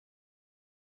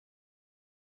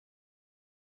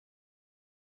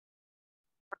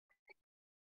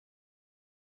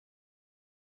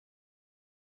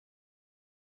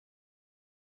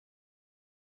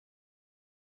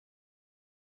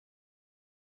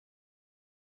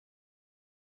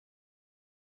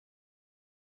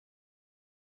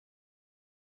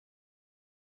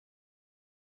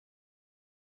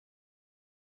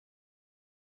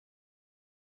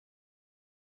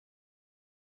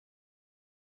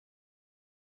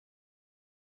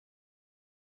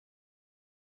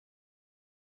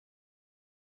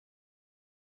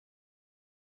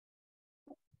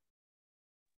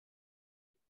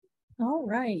All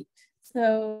right,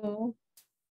 so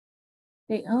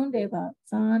they own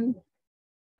Daybots on.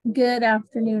 Good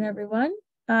afternoon, everyone.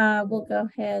 We'll go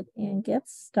ahead and get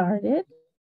started.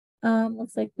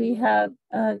 Looks like we have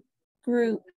a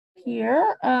group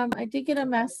here. I did get a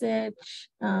message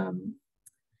from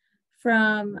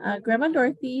Grandma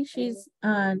Dorothy. She's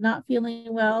not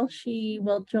feeling well. She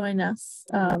will join us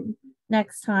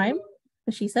next time,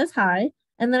 but she says hi.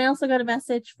 And then I also got a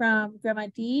message from Grandma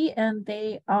Dee, and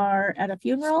they are at a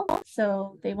funeral,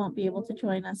 so they won't be able to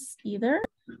join us either.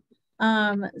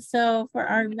 So for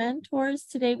our mentors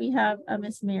today, we have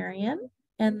Miss Marion,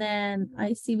 and then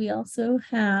I see we also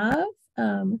have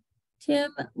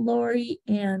Tim, Lori,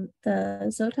 and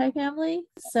the Zotai family.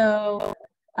 So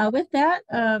with that,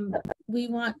 we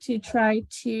want to try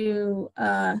to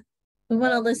we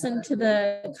want to listen to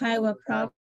the Kiowa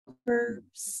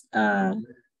Proverbs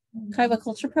Kiowa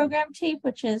Culture Program tape,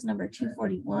 which is number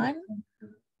 241,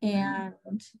 and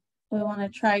we want to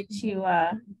try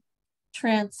to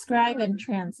transcribe and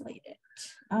translate it.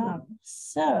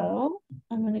 So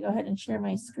I'm going to go ahead and share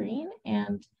my screen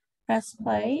and press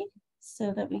play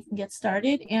so that we can get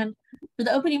started. And for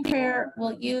the opening prayer,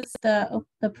 we'll use the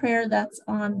prayer that's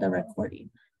on the recording.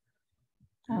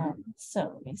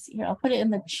 So let me see here. I'll put it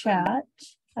in the chat.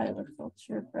 Kiowa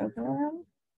Culture Program.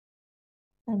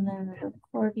 And then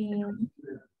recording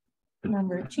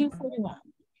number 241.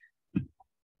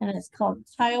 And it's called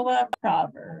Kiowa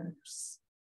Proverbs.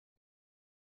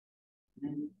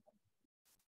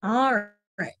 All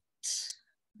right.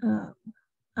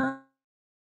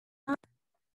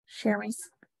 Share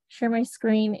my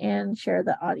screen and share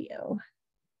the audio.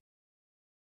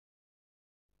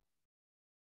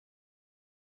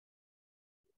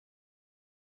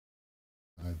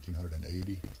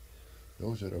 $1980.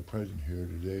 Those that are present here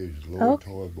today is Lord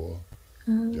Toyboy,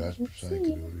 Jasper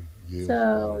Sankadori, Yale so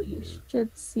Spotted you Bird,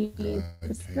 should see Guy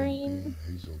the screen.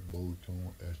 Hazel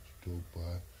Bowtone, Esther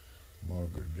Topai,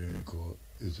 Margaret Danicourt,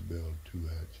 Isabel Two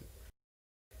Hatchet.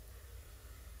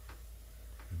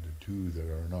 And the two that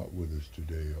are not with us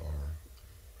today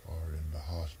are in the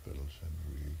hospitals, and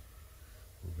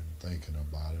we've been thinking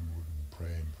about them, we've been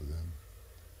praying for them.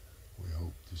 We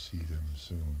hope to see them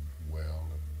soon well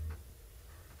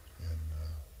and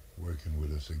working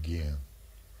with us again.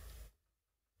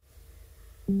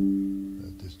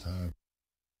 At this time,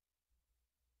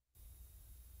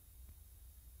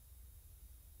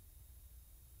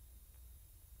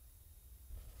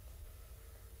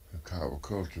 the Kiowa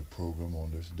Culture Program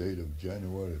on this date of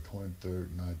January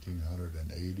 23rd,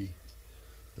 1980.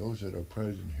 Those that are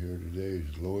present here today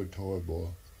is Lloyd Toyboy,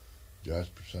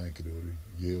 Jasper Sankadori,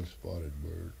 Yale Spotted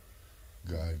Bird,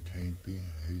 Guy Tainpy,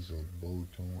 Hazel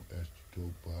Bowtone, Esther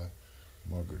Topai,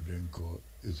 Margaret Dencourt,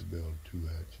 Isabel Two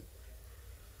Hatchet.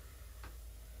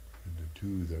 And the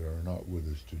two that are not with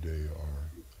us today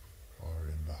are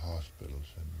in the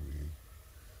hospitals, and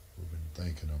we've been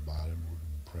thinking about them, we've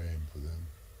been praying for them.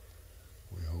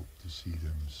 We hope to see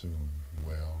them soon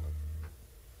well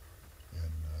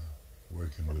and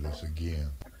working with us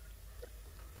again.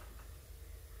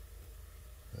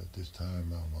 At this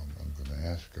time, I'm going to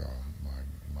ask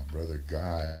my brother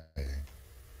Guy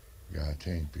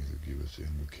Tainpy to give us the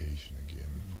invocation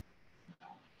again.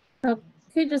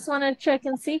 Okay, just want to check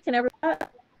and see. Can everyone?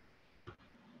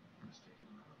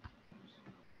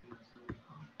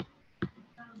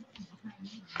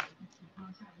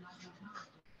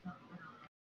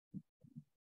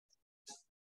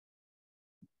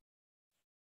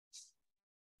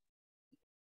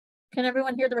 Can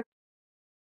everyone hear the?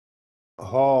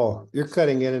 Oh, you're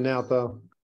cutting in and out though.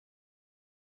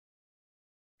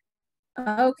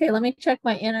 Okay, let me check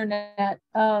my internet.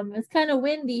 It's kind of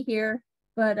windy here,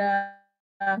 but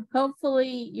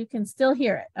hopefully you can still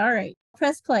hear it. All right,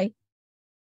 press play.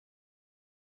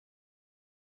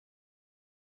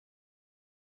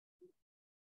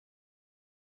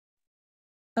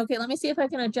 Okay, let me see if I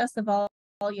can adjust the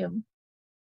volume.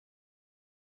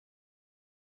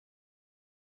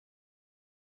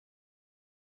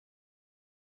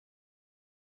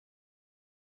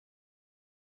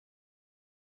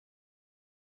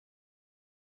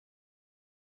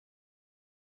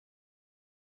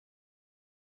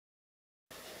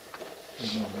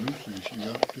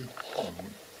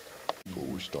 Before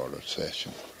we start our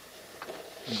session.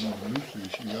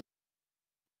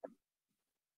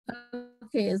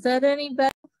 Okay, is that any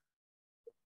better?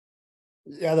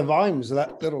 Yeah, the volume's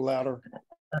a little louder.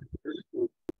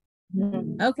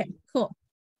 Okay, cool.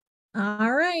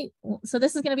 All right, so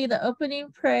this is going to be the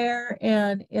opening prayer,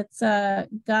 and it's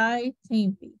Guy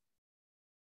Tainpy.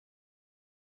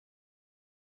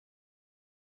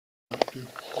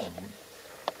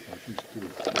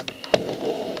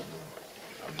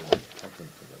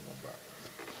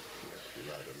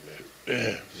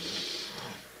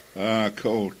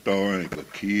 Koutoi, kun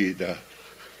kiitä.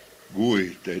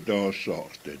 Gui, te dosa,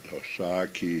 te dosa,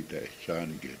 kiitä,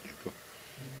 sankin.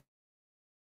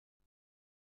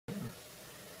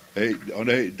 Ei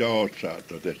dosa,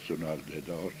 tässä on alle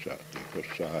dosa, kun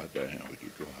saadaan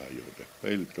oikein hajuta.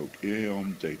 Peltok ei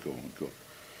om te kun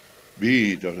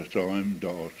viitos on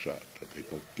dosa, te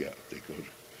kun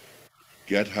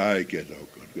get high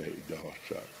kun ei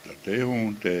dosa. Te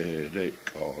on te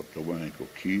kautta vain kun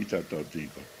kiitä totin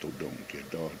kun tudonkin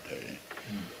doteen.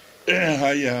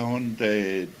 Haja on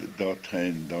te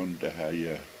doten donde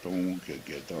haja tunke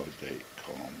ke dote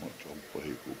kom och så på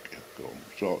hur kom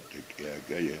så tycker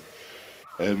jag är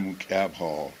en kap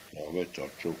har jag vet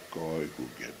att så går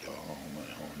jag då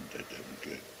med hon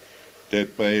det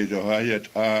på haja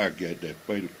tage det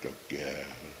på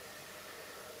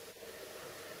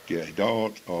ke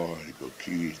dot och gå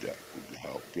kida och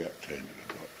ha get tänder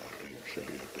då så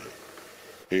jag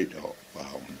det då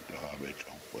bound då vet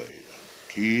jag på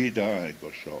Kida eikö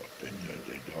saatte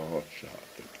te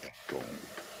dotsaatte käkkoon.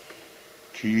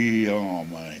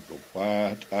 Kioma eikö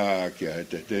paataakia,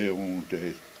 että te on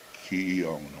te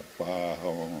kiona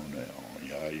pahone on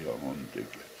ja on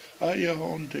tekee. Aja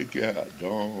on tekee,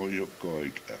 no joko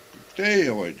ei käkko.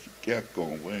 Te oit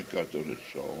käkkoon, vaikka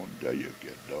todessa on ja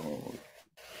jokin no.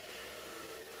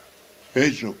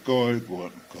 Ei se ole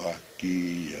koikuun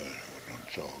kaikki ja on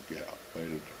sokea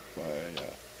pelto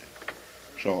päivä.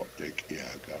 Så det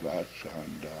är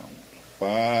galatsan down.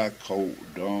 Ba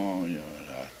coat down ja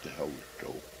att det har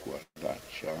stått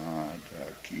galatsan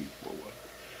där kipo.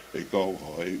 Det går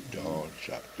höj down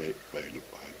så det väl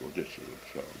på det så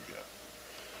ja.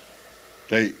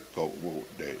 Det går mot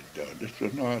det där. Det så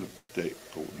när det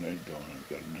går ner down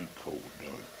kan coat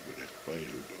down med det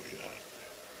väl då ja.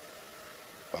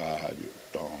 Ba ju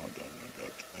down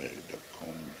där det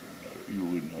kommer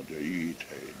ju när det är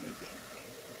det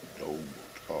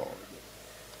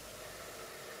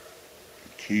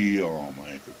Kiowa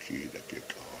eikö kiitäkin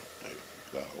kautta,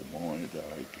 kaumoita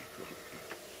aikin kautta.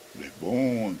 Ne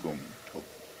puhun kun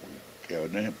käy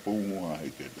ne puhun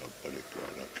aikin kautta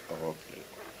kautta.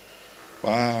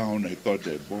 Vaan ne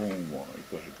kote puhun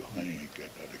aikin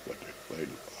hankkeita, ne kote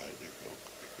pelpaita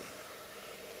kautta.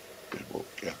 Ne voi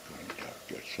käkkön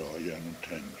takia saa jäänyt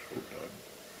hensuudan.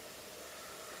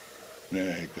 Ne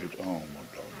eikö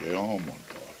aamuta, ne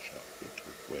aamuta saa, että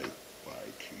voi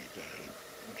vaikkiita.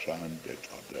 Sandet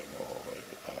hade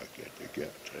varit äget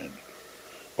igen.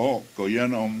 Och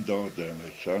genom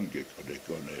dagen sanke kunde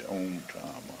kunna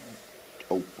omtama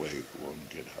uppvägån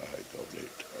till här och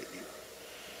lite.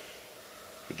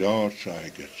 Då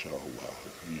säkert så var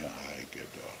jag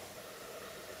äget då.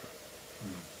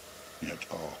 Jag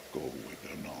tar gå i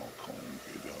den och kom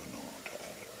i den och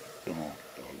där. Då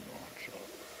så.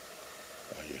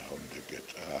 Jag hade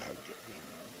get äget.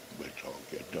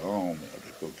 Betaget dam och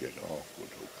det går get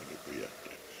awkward och det går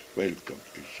jätte. Välkommen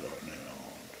till såna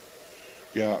on.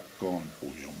 Jag kan på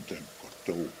om den på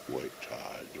tåget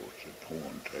här då så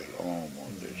hon till om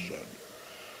och det sen.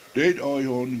 Det är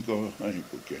hon går han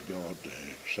på get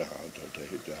det sa att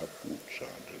det där på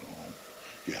sa det om.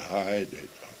 Jag har det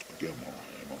att jag må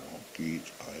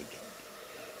git det.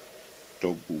 Då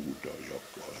borde jag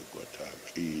gå ta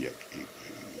i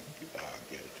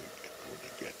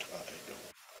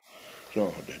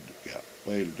så det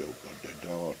pelto kun te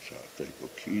daatsaatte kun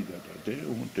kiidata te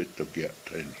untettu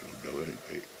kätteen sun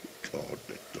oikein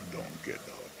kaotettu donke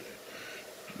daate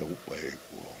nopea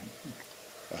kun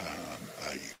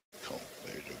ai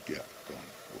kauppeita käkkoon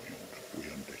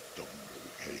pujan tehty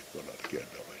heikkola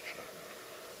kädavassa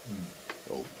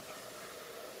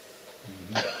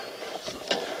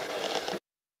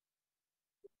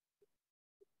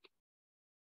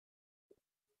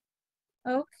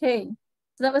Okay,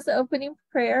 so that was the opening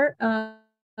prayer.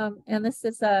 And this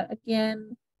is,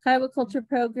 again, Kiowa Culture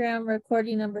Program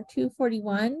recording number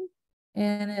 241.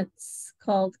 And it's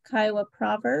called Kiowa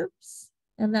Proverbs.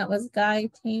 And that was Guy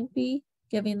Tampy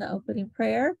giving the opening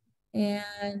prayer.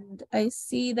 And I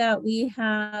see that we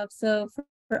have, so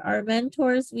for our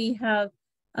mentors, we have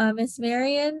Miss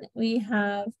Marion, we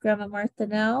have Grandma Martha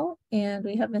Nell, and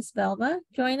we have Miss Velma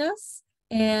join us.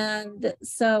 And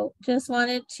so just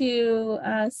wanted to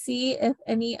see if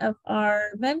any of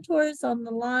our mentors on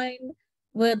the line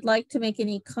would like to make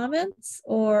any comments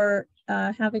or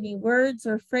have any words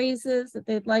or phrases that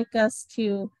they'd like us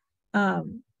to,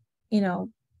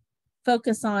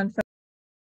 focus on.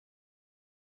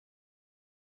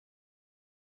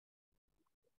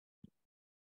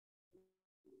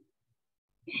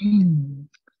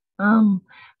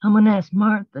 I'm going to ask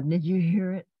Martha, did you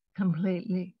hear it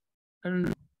completely?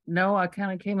 No, I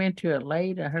kind of came into it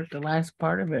late. I heard the last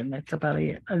part of it, and that's about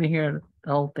it. I didn't hear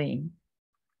the whole thing.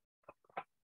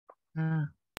 That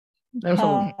was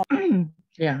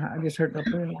yeah, I just heard the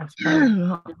very last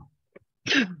part.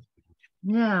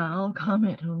 Yeah, I'll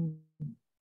comment on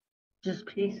just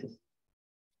pieces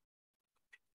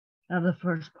of the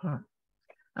first part.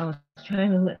 I was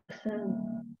trying to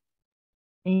listen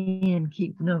and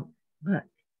keep note, but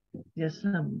just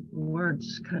some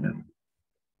words kind of.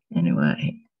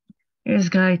 Anyway, here's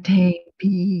Guy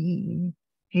Tapey.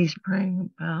 He's praying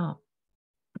about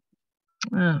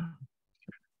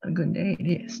a good day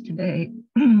it is today.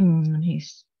 And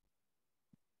he's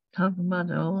talking about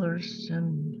the elders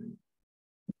and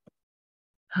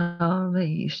how they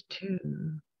used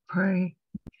to pray.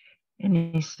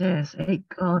 And he says, 8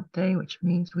 God Day, which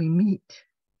means we meet.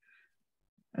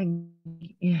 And,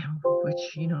 yeah,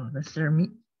 which, you know, that's their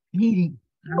meeting,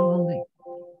 their holding.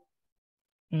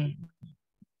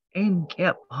 And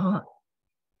kept hot.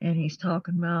 And he's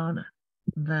talking about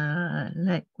the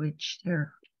language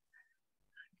there.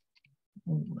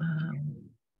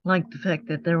 Like the fact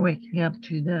that they're waking up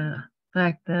to the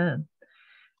fact that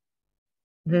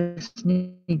this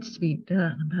needs to be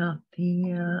done about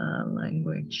the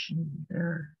language.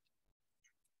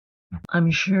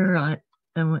 I'm sure I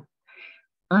am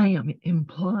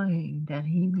implying that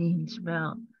he means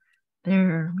about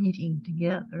their meeting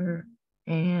together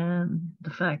and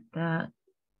the fact that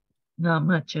not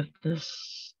much of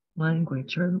this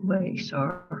language or ways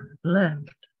are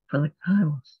left for the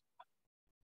Kiowas.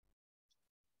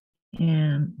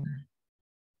 And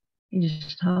he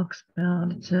just talks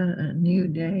about it's a new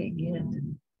day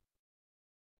again.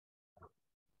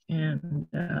 And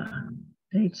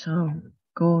dates on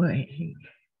Goy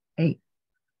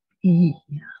 8E.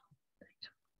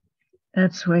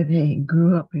 That's why they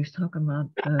grew up. He was talking about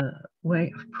the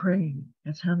way of praying.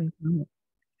 That's how they grew up,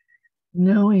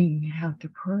 knowing how to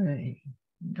pray.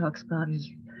 He talks about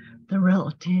the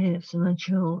relatives and the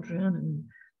children and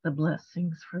the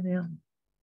blessings for them.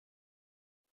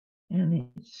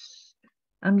 And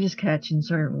I'm just catching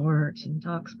certain words, and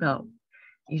talks about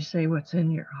you say what's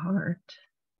in your heart.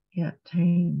 Yeah,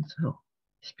 Tane, so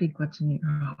speak what's in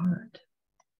your heart.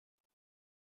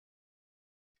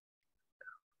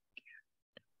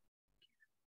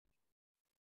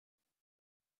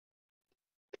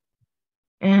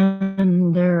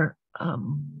 And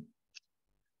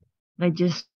they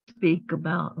just speak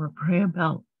about or pray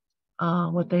about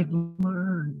what they've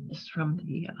learned is from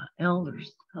the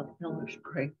elders, how the elders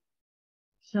pray.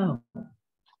 So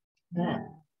that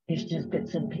is just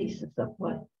bits and pieces of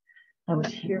what I was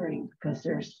hearing, because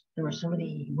there were so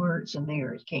many words in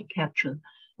there, you can't capture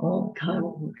all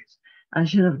Kiowa words. I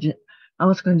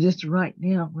was going to just write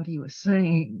down what he was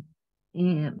saying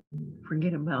and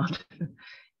forget about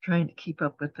trying to keep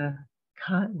up with the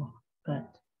Kiowa,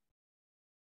 but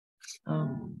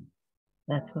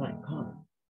that's what I call it.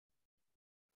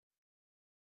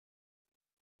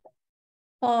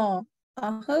 Oh,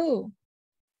 aho.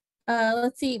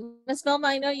 Let's see, Miss Velma,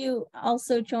 I know you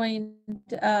also joined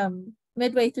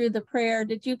midway through the prayer.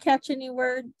 Did you catch any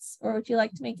words, or would you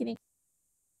like to make any?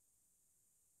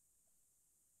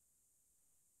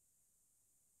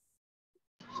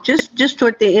 Just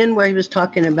toward the end where he was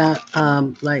talking about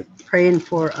like praying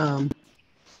for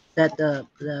that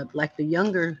the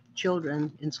younger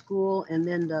children in school, and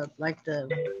then the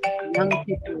young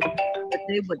people, that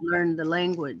they would learn the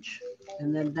language,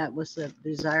 and then that was the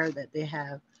desire that they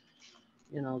have,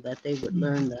 you know, that they would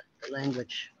learn the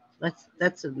language.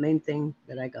 That's the main thing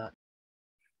that I got.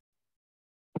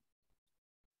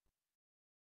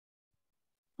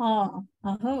 Oh,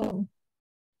 aho.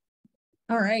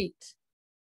 All right.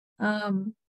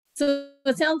 So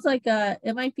it sounds like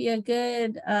it might be a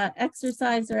good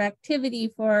exercise or activity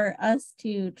for us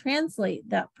to translate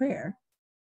that prayer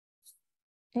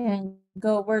and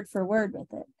go word for word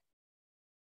with it.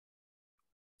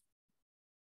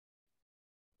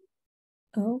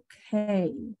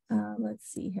 Okay,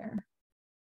 let's see here.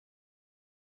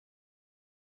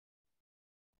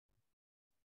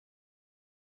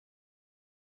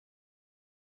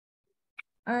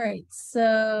 All right,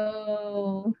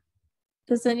 so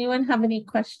does anyone have any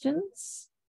questions?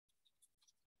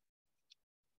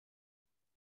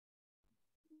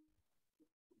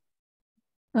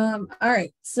 All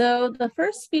right, so the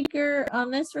first speaker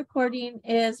on this recording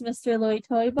is Mr. Louis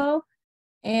Toibo,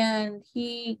 and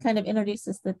he kind of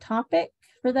introduces the topic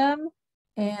for them.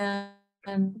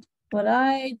 And what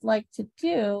I'd like to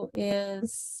do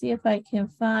is see if I can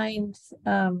find,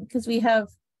 because we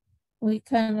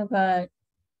kind of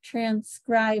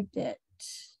transcribed it.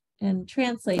 and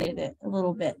translated it a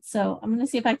little bit. So I'm going to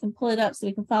see if I can pull it up so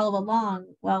we can follow along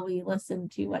while we listen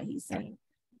to what he's saying.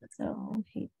 So,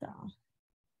 heita.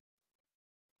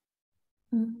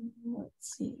 Let's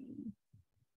see.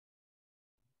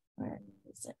 Where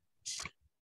is it?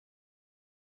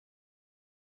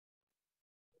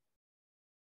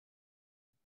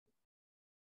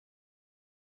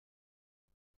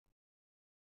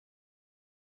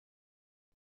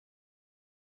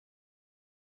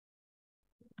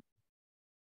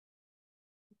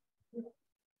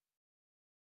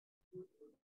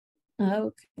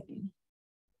 Okay.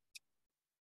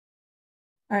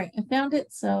 All right, I found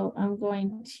it. So I'm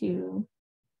going to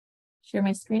share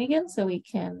my screen again so we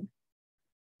can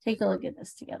take a look at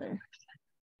this together.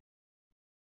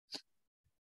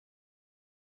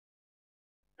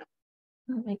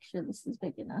 I'll make sure this is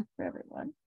big enough for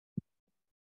everyone.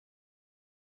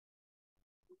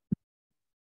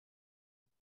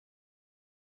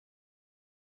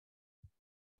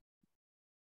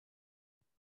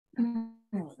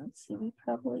 Let's see, we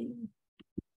probably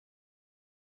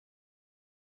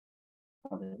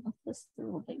make this a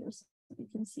little bigger so we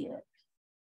can see it.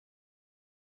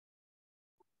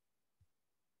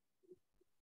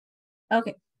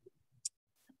 Okay.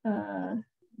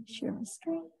 Share my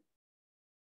screen.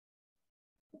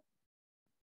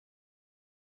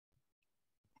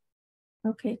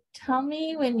 Okay, tell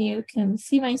me when you can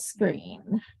see my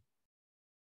screen.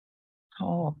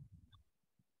 Oh,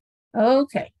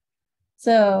 Okay.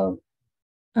 So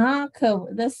cool.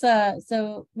 This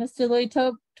so Mr. Lloyd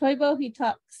Toibo, he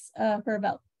talks for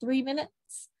about 3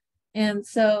 minutes. And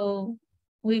so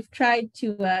we've tried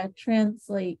to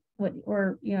translate what,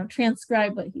 or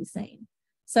transcribe what he's saying.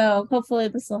 So hopefully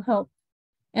this will help.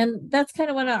 And that's kind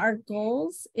of one of our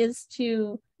goals, is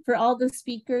to, for all the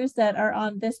speakers that are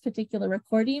on this particular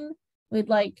recording, we'd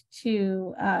like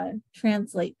to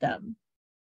translate them.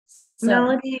 So,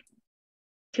 Melody,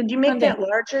 could you make that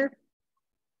larger?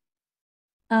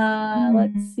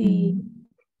 Let's see.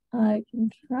 I can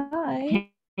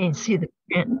try. Can't see the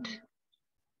print.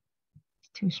 It's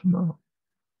too small.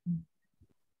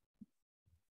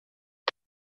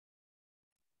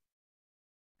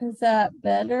 Is that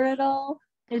better at all?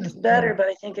 It's better, but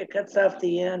I think it cuts off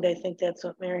the end. I think that's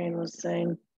what Marion was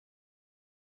saying.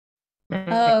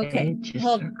 Oh, okay. Just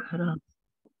Hold- are cut off.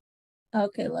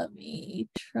 Okay, let me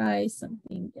try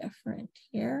something different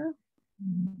here.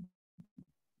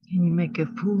 Can you make a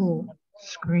full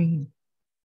screen?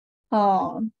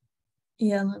 Oh,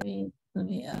 yeah, let me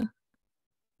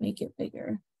make it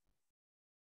bigger.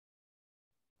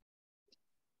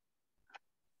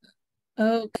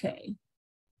 Okay.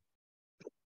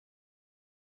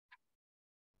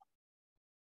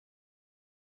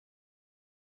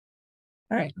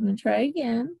 All right, I'm gonna try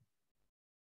again.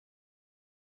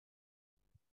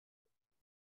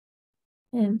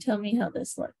 And tell me how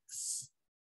this looks.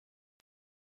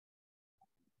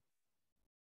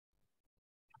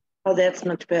 Oh, that's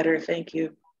much better. Thank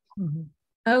you. Mhm.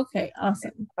 Okay,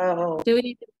 awesome. Oh, Do we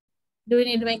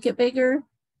need to make it bigger?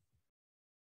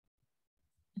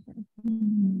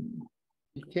 You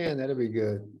can, that'll be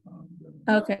good.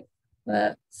 Okay,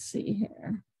 let's see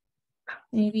here.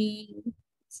 Maybe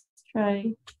let's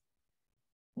try.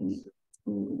 Maybe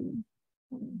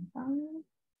 2.5.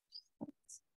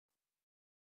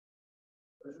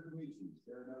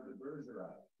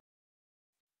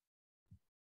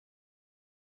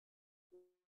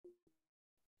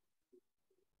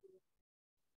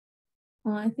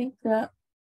 Well, I think that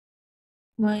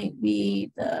might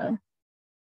be the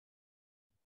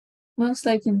most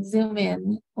I can zoom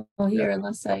in here,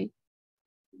 unless I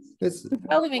It's, could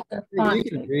probably make the we font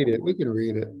can bigger. read it. We can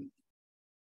read it.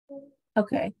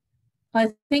 Okay, I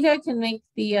think I can make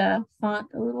the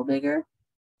font a little bigger,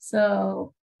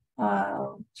 so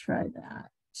I'll try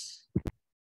that.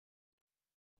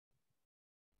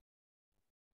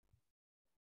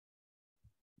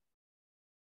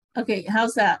 Okay,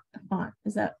 how's that font?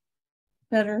 Is that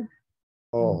better?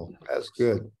 Oh, that's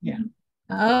good.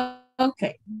 Oh,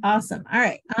 okay, awesome. All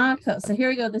right, so here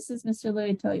we go. This is Mr.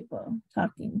 Louis Toibo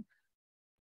talking.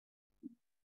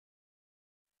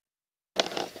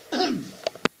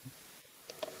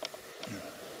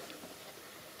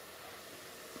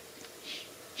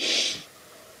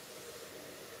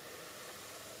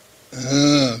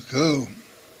 Go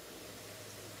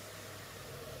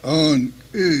on,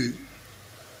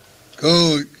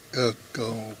 go,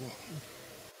 go.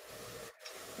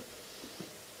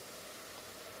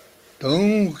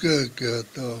 Don't get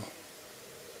go.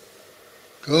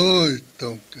 Go,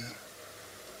 don't get.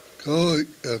 Go,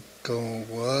 go,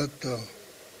 what?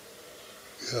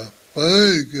 Ya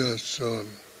pega sol.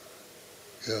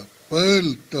 kia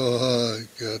pelto hai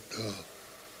kia ta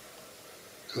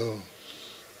ko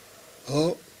o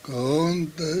ko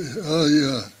onte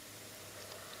aya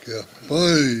kia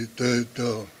pai te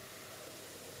to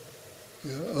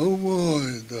kia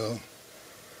awoi to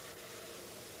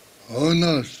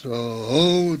ona sa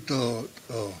o to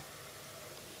to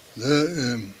le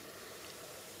em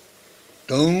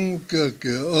don't kia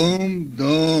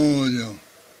doya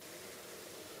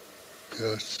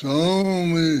kia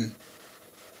somi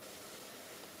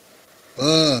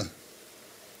pa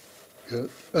kia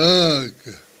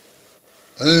ake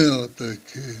ea te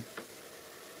ki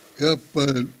kia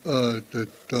pai a te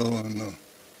tona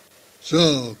so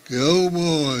kia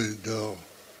awoi to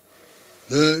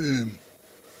le em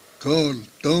call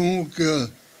don't kia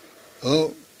o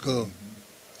ko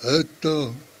eto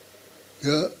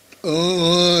kia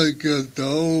oi kia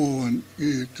taon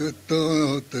I kia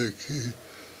taon te ki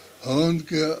on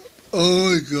kia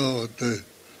oi ka te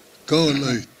call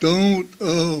I don't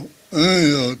o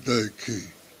ea te ki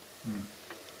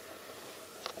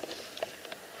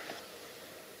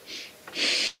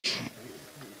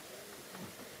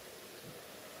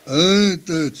e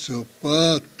te so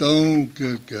pa taon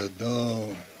kia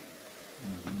down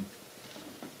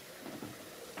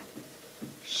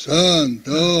san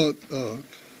dot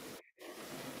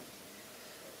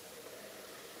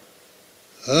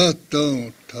a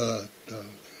taon ta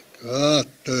ka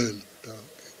tel ta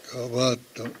ka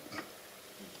vato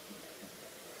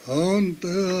on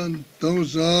te an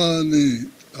tonsani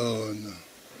ona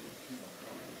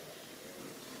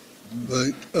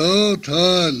but o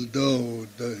tal do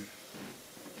de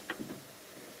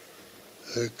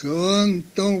e kon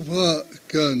ton fa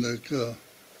kana ka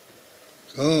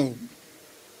kom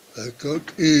e kot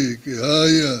I ki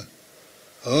haya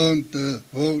on te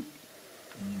vot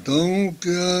don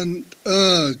kan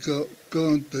a ka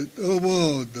kon te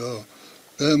obo do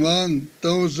te man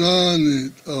tonsani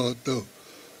o to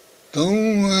ton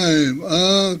haim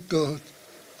a ko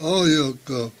oyo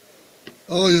ko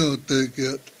oyo te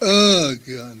get a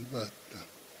kian bata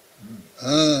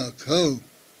a ko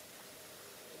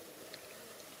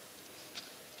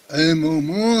e mo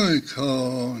moi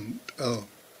kon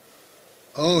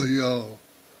o yo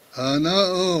ana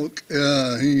o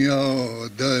kia yo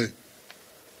de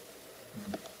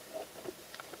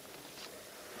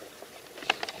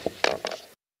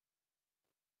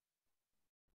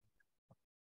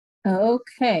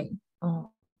Okay.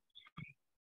 Oh,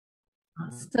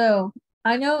 So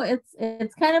I know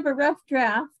it's kind of a rough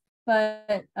draft,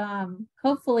 but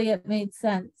hopefully it made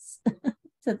sense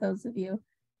to those of you,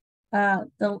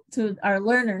 to our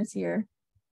learners here.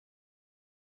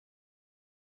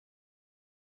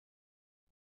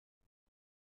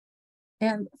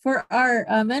 And for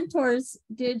our mentors,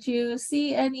 did you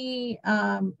see any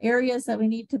areas that we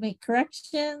need to make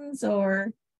corrections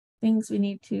or things we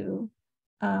need to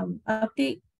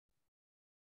update?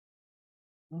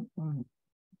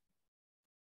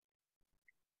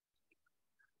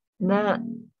 that,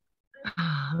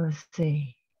 let's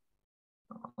see.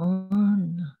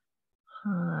 On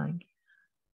high.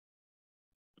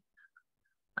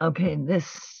 Okay,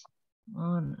 this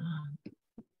on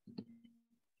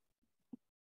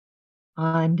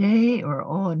day or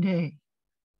all day?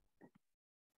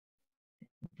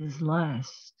 This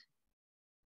last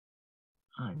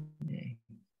on day.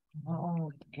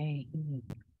 All day.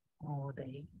 All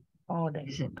day. All day.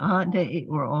 Is it on day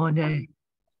or all day?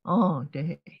 All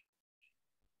day.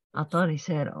 I thought he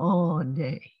said all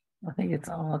day. I think it's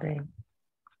all day.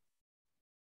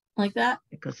 Like that?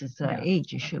 Because it's Yeah. a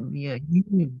H, it should be a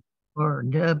U or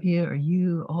W or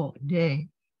U all day.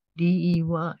 DEY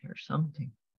or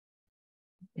something.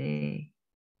 Day.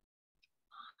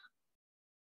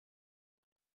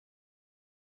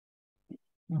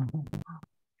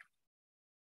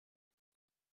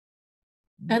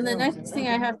 And the next thing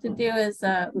I have to do is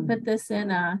put this in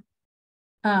a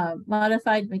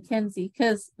modified Mackenzie,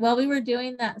 because while we were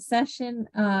doing that session,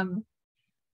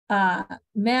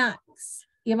 Max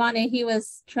Yamane, he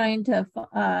was trying to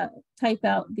type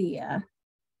out the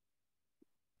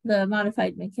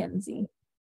modified Mackenzie.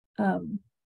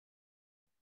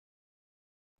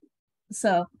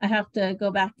 So I have to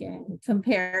go back and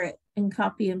compare it and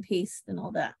copy and paste and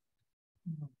all that.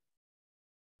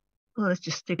 Well, let's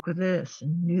just stick with this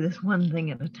and do this one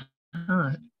thing at a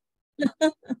time.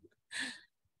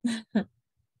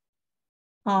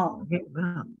 Oh, Forget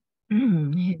about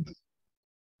his,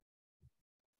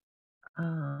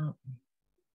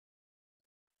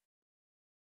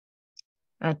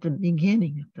 at the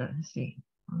beginning of the, let's see.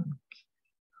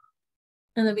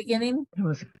 in the beginning? There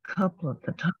was a couple at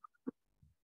the top.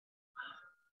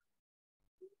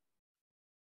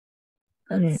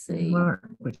 Let's see. Mark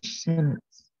which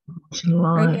sentence, which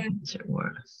Right here. lines it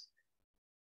was.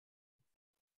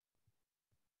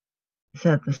 Is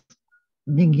that the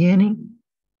beginning?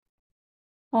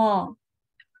 Oh.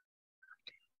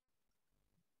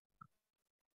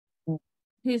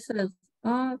 He says,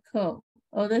 cool.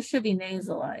 Oh, this should be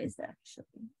nasalized,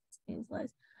 actually. It's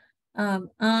nasalized.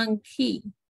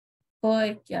 Anki.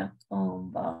 Koikya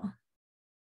komba.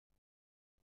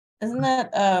 Isn't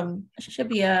that, should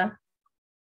be a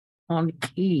On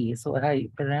key is how you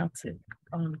pronounce it.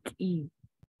 On key.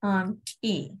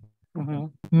 key.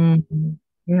 Mm-hmm.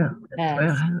 Yeah.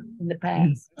 Past. In the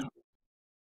past.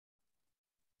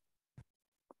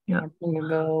 Yeah. Long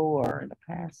ago or in the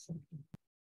past.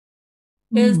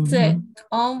 Is it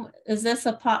is this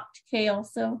a popped K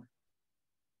also?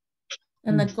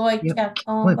 And the Goikya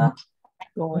komba.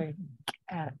 Goy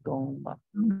cat gomba.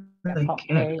 Like Pop cat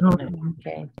K gomba. and a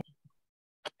K.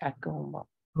 Cat gomba.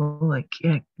 Oh, like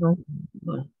cat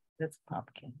gomba. That's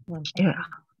pop K. Yeah.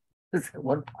 This is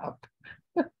one pop.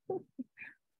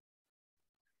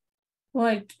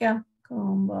 Goikya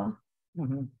komba.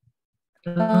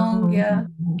 Don't yeah.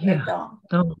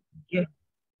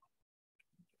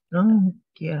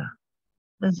 Yeah.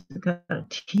 That's got a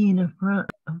T in the front.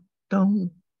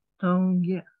 Don't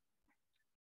yeah.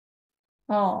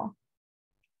 Oh.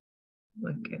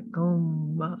 Like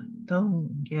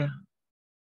don't yeah.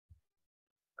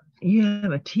 You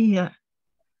have a T.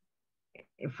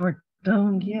 For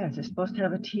don't yeah, is it supposed to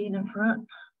have a T in the front?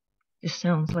 Just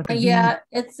sounds like a yeah. D.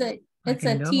 It's a like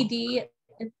a TD.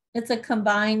 It's a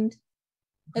combined.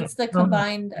 It's the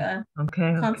combined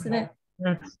consonant.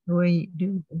 That's the way you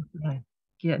do it.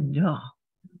 Get dog.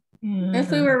 Yeah.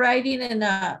 If we were writing in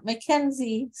a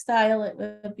Mackenzie style, it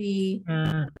would be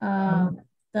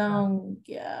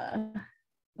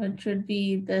which would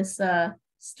be this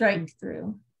strike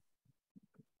through,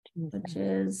 which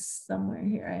is somewhere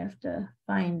here. I have to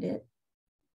find it.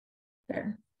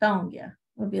 There, dongya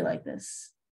would be like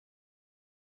this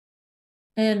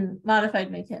in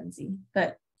modified Mackenzie,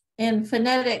 but in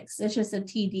phonetics, it's just a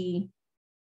TD.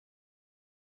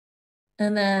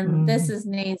 And then this is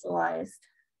nasalized.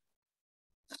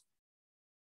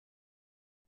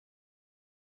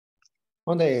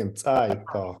 One day inside,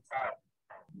 though.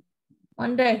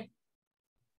 One day.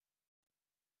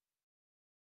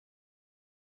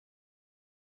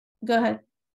 Go ahead.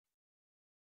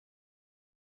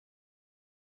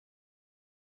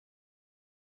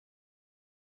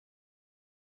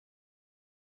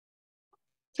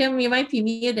 Tim, you might be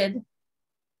muted.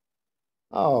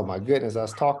 Oh my goodness, I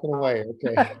was talking away.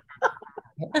 Okay.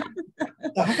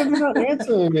 How come you're not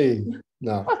answering me?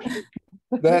 No.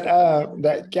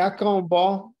 That Gakon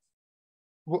ball.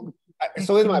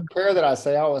 So in my prayer that I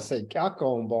say, I always say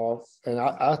Gakon ball, and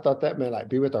I thought that meant like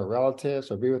be with our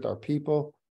relatives or be with our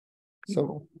people.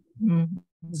 So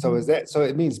so is that so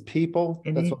it means people?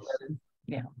 That's what that is?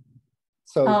 Yeah.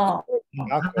 So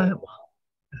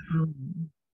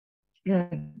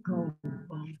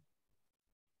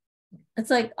it's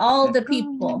like all the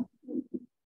people.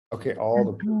 Okay, all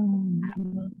the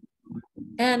people.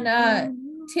 And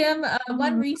Tim,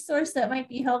 one resource that might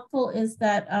be helpful is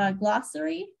that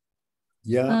glossary.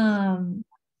 Yeah.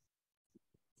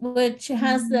 Which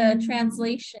has the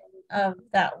translation of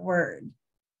that word.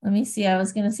 Let me see. I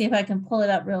was going to see if I can pull it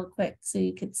up real quick so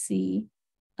you could see.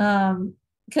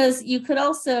 Because you could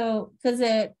also, because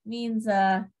it means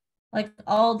like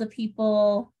all the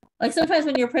people, like sometimes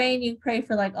when you're praying, you pray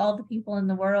for like all the people in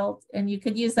the world, and you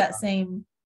could use that same,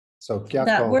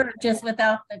 that word just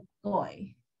without the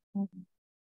goy.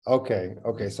 Okay,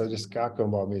 so just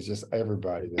Gakon means just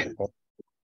everybody then.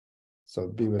 So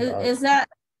be with Is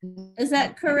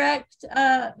that correct,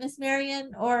 Miss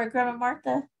Marion or Grandma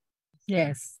Martha?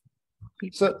 Yes.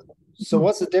 So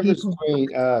what's the difference between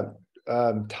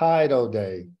tidal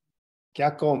day,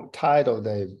 Gakon tidal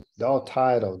day, all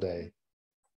tidal day?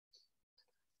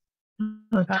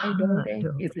 Tidal day.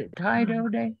 Is it tidal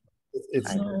day?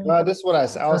 It's well, this is what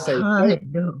I'll say.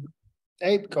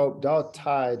 Eight go dog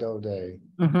tidal day.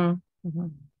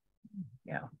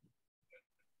 Yeah.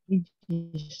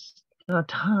 A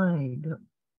tide.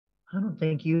 I don't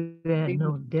think you had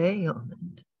no day on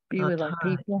it. Be with our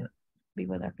people. Be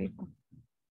with our people.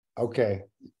 Okay.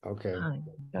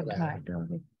 Tide,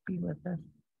 don't be with us.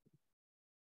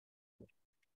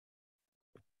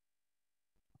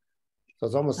 So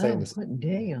it's almost saying this. Put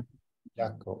day on.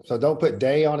 Yeah, cool. So don't put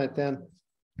day on it then.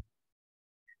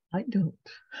 I don't.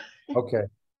 Okay.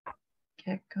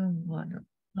 Can't come water.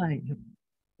 I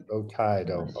Go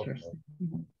tidal. Okay.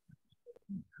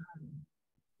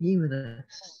 Be with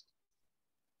us.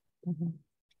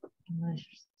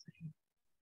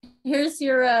 Here's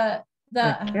your how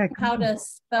to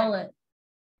spell it.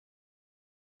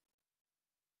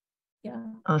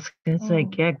 Yeah. I was gonna say Oh.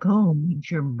 Kekon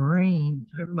means your brain.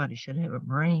 Everybody should have a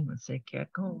brain when say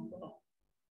Kekon.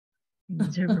 It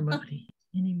means everybody,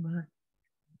 anybody.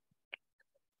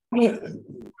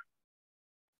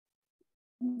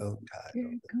 Oh,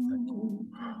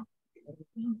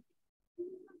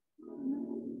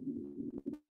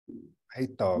 hey,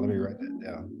 dog, let me write that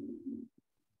down.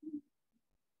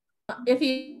 If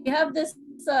you have this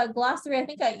glossary, I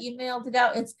think I emailed it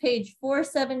out. It's page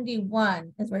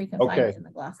 471 is where you can find Okay. it in the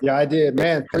glossary. Yeah, I did.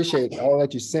 Man, appreciate all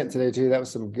that you sent today, too. That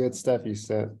was some good stuff you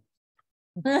sent.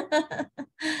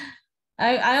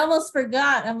 I almost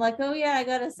forgot. I'm like, oh yeah, I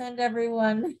gotta send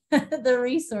everyone the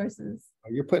resources.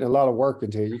 You're putting a lot of work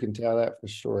into it. You can tell that for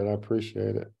sure, and I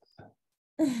appreciate it.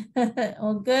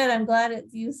 Well, good. I'm glad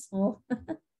it's useful.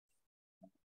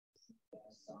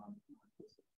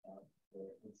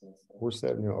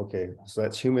 470. Okay, so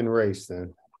that's human race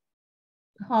then.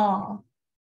 Oh.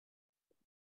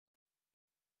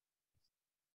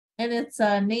 And it's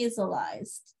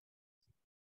nasalized.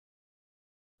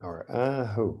 All right.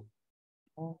 Who?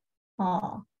 Oh.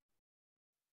 All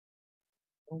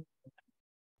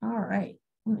right.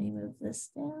 Let me move this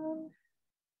down.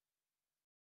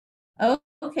 Oh,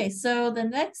 okay. So the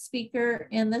next speaker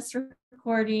in this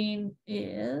recording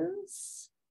is,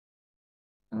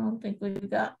 I don't think we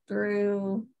got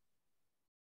through.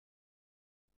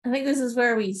 I think this is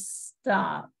where we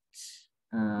stopped.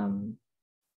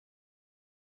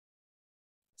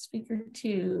 Speaker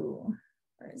 2,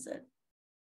 where is it?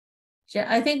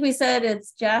 I think we said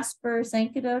it's Jasper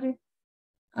Sankadote.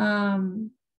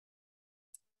 And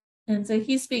so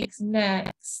he speaks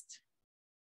next.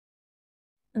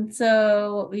 And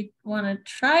so what we want to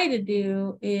try to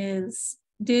do is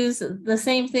do the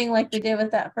same thing like we did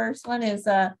with that first one, is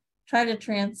try to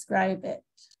transcribe it,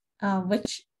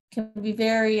 which can be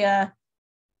very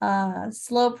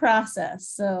slow process.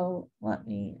 So let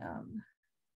me, I'm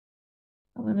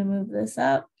going to move this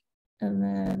up and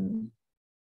then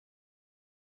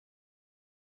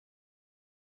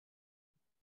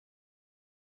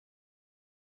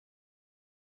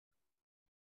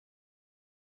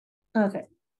okay.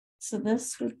 So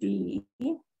this would be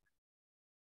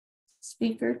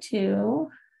speaker 2,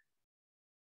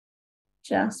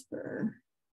 Jasper.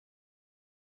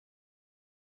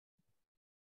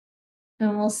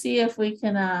 And we'll see if we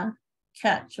can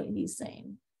catch what he's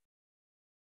saying.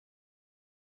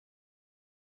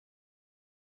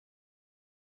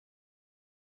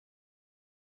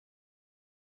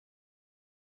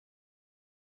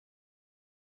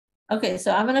 Okay,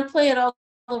 so I'm going to play it all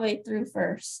the way through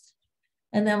first,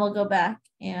 and then we'll go back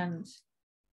and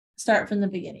start from the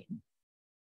beginning.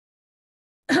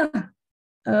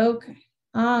 Okay.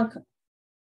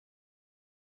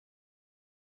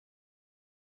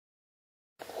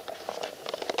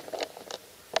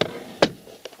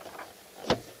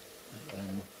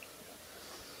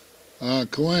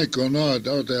 Koe kona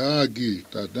tau te agi,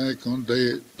 ta nei kon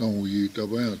te tau I ta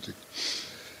bēti.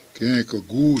 Kē ko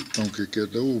gūt tau ke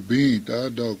tau bīn, ta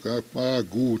tau ka pā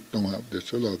gūt tau hap te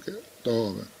sula ke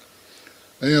tāwe.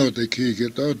 Eo te ki ke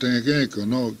tau te kē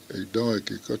kono, e tau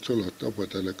ke ko sula tapa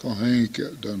te le ko hei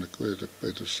ke tau koe te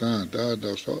petu sān, ta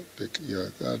tau so te ki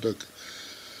a ka tau ke.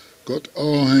 Kot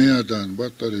āhea tan,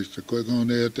 batari se koe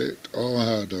kone te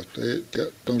āhada, te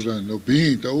tau sān no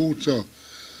bīn, ta utsa.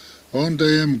 On te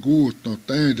em guut no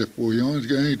teinte pui, on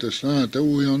ke ei te saa te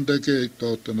ui on te ke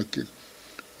tōtana ki.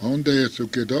 On te su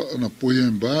ke tōtana pui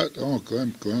em bāt, on ko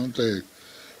on te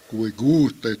kui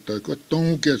guut te tai ko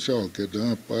tōng ke sao ke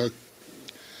tā pā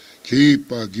ki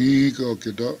pā gi ko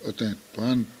ke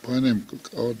tōtana panem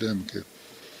o tem ke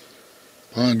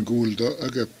pan gulda,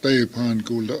 ake te pan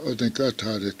gulda o te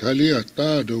katare, talia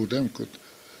tādu tem ko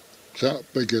sa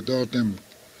pe ke tōtem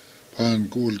pan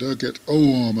gulda get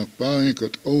oama pai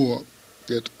got oa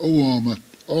get oama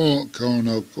o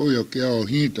kauna koyo kia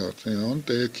hita se on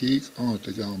te ki on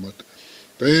te gamat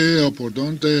pe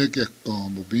opodon te ke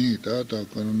kamu bita ta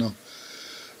kono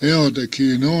e o te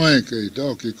ki noe ke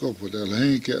ta ki ko po te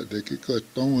lei ke te ki ko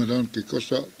tonga don ki ko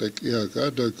sa te ki a ka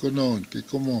to kono ki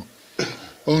komo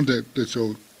on te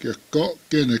so ke ko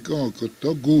ke ne ko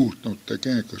to gu no te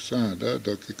ke ko sa da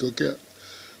to ki ko ke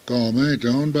Kame te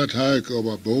on bat hai ko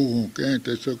ba bo ke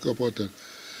te so ko pota.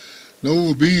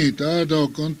 No bi ta do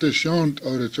kon te shont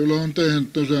o re solon te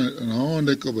ento sa on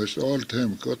de ko be sol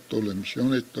tem ko to le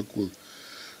missione to ku.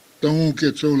 Ton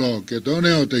ke solo ke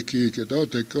done o te ki ke do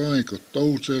te kai ko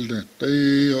to sel ne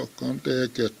te o kon te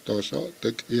ke to sa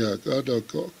te ki a ka do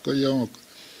ko yo.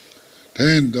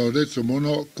 Hendo detso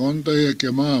mono konte ke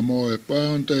maa mo e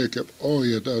paonte ke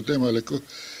oye ta temale ko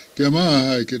ke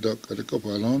maa hai ke doka te ko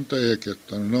palonte ke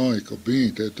tanoi ko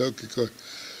binte toki ko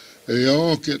e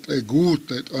o ke te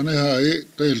gute ane hai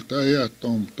tel ta e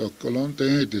atom to kolonte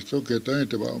e te so ke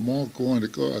te ba mo ko ane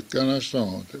ko akana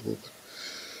son te ko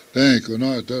te ko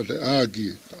no te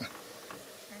agi.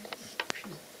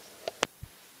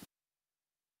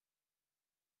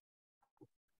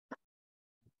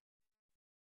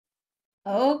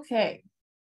 Okay.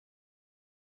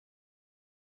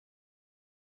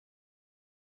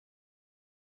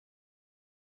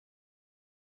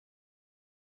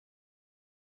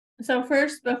 So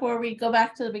first, before we go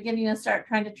back to the beginning and start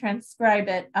trying to transcribe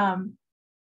it,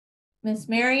 Miss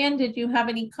Marion, did you have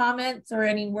any comments or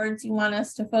any words you want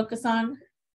us to focus on?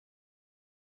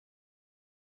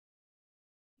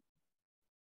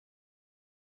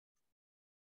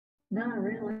 Not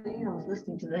really. I was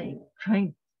listening to them trying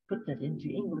to put that into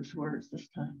English words this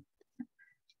time.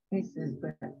 He says,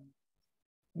 but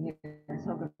yeah,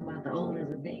 talking about the owners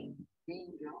of being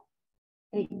God,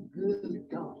 a good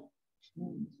God.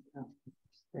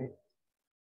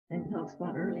 And he talks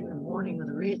about early in the morning with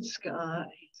a red sky,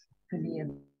 could be a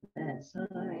bad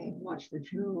sign, watch the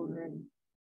children,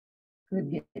 could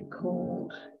get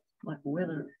cold, like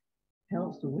weather,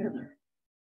 tells the weather.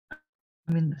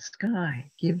 I mean, the sky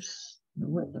gives the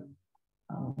weather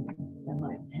that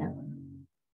might happen.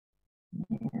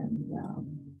 And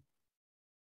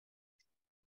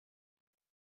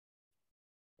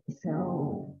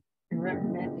so,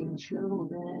 reprimanding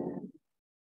children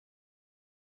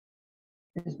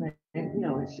is,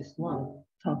 it's just one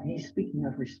talk. He's speaking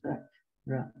of respect,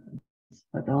 right?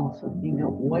 But also being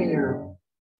aware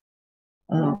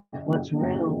of what's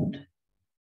around.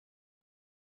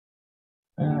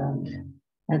 And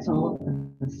that's all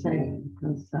the same,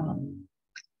 because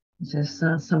just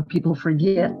some people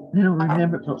forget, they don't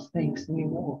remember those things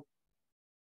anymore.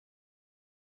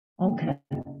 Okay,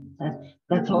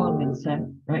 that's all I'm going to say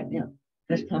right now.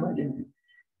 This time I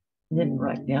didn't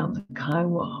write down the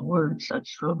Kiowa words. I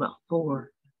just wrote about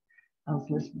 4. I was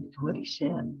listening to what he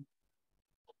said.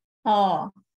 Oh.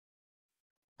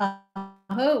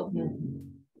 Mm-hmm.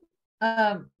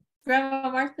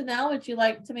 Grandma Martha, now would you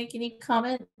like to make any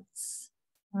comments?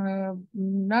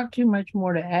 Not too much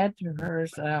more to add to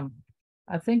hers.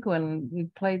 I think when we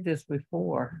played this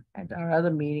before at our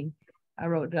other meeting, I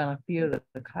wrote down a few of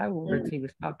the Kiowa words he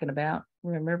was talking about,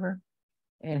 remember?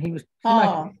 And he was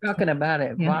talking about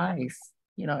advice.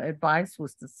 You know, advice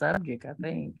was the subject, I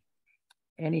think.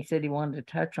 And he said he wanted to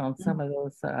touch on some of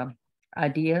those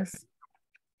ideas.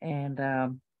 And I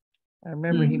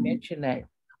remember he mentioned that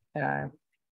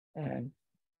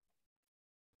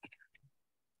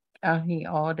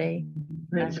all day,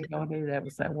 that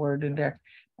was that word in there.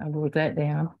 I wrote that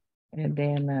down. And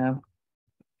then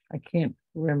I can't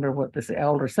remember what this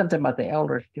elder, something about the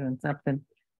elders doing something.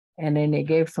 And then they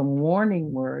gave some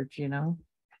warning words, and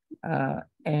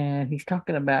he's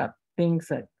talking about things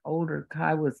that older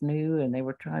Kiowas knew, and they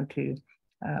were trying to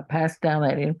pass down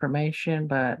that information,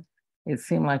 but it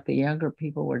seemed like the younger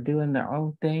people were doing their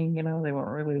own thing, they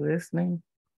weren't really listening.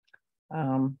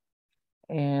 And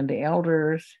the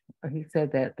elders, he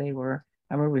said that I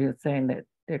remember he was saying that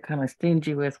they're kind of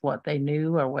stingy with what they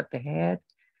knew or what they had,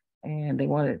 and they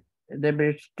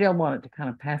still wanted to kind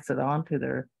of pass it on to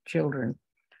their children.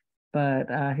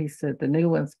 But he said the new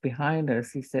ones behind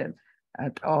us, he said,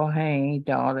 oh, hey,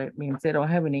 dog, it means they don't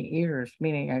have any ears,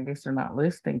 meaning I guess they're not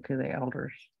listening to the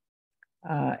elders.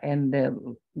 And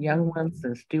the young ones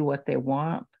just do what they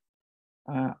want.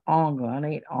 That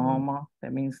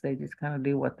means they just kind of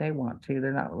do what they want to.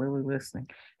 They're not really listening.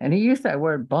 And he used that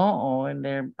word bo'o in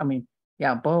there. I mean,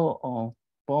 yeah, bo'o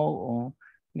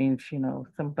means,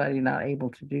 somebody not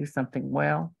able to do something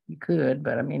well. You could,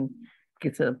 but I mean,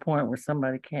 get to the point where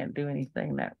somebody can't do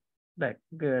anything that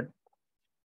good.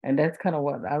 And that's kind of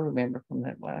what I remember from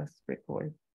that last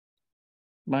recording.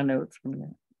 My notes from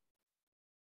that.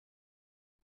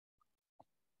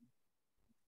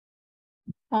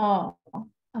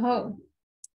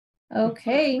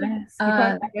 Okay.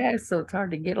 So it's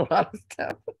hard to get a lot of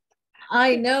stuff.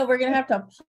 I know, we're gonna have to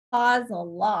pause a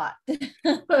lot.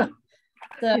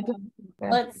 So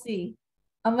let's see.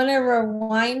 I'm gonna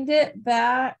rewind it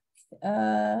back.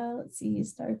 Let's see, it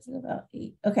starts at about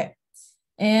 8. Okay.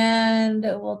 And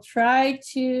we'll try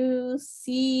to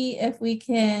see if we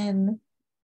can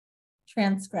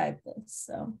transcribe this.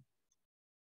 So.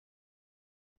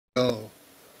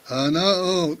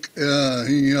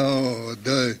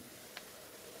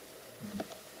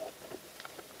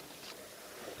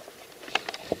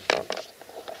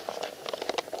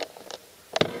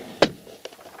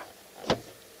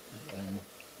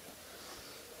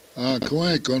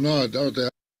 Kuenko no dote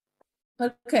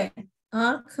Okay.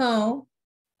 Ako,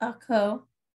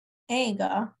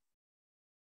 anga.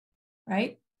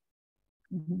 Right?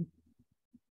 Mhm.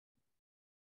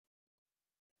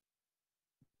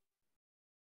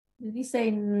 Did you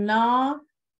say na?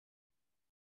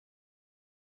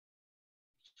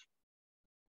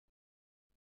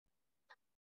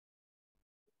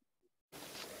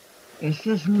 Is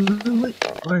this Louis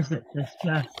or is it this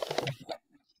Jasper?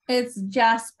 It's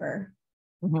Jasper.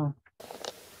 Mhm.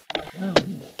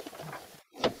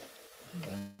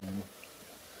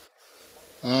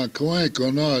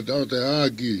 Kuenko no dote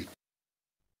agi.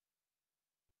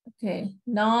 Okay.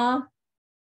 Na.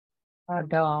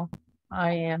 Ada.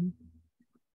 I am.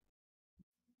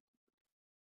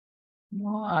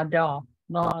 No, Ada.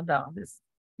 No, Ada. This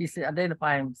he's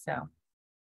identifying himself.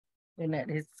 And that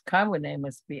his Kiowa name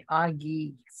must be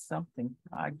Agi something.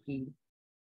 Agi.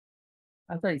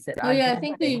 I thought he said Oh yeah, I Agite.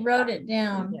 think we wrote it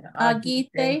down. Yeah,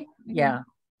 Agite. Yeah.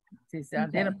 He's Okay.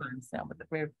 identifying himself with the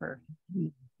very first.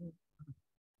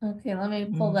 Okay, let me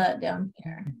pull that down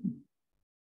here.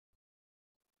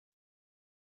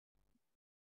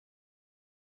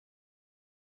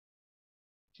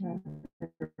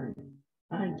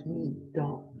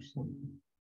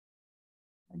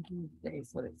 Agite is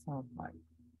what it sounds like.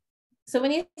 So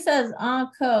when he says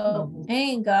ako,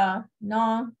 anga,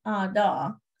 na,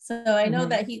 da. So I know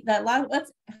that that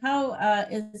last how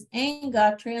is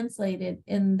anga translated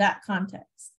in that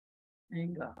context?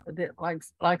 Anger.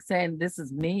 Like saying this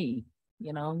is me,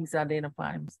 you know, he's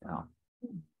identifying himself.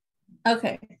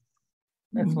 Okay.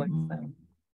 That's what he's saying.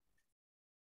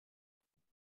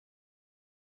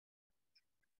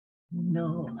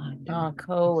 No, I don't.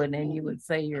 Ko, and then you would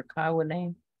say your Kiowa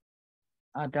name.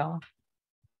 Ada.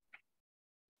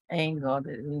 Anger,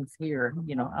 that means here,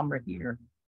 you know, I'm right here.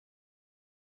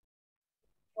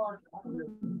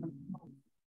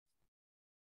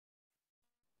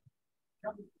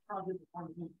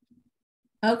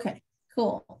 Okay,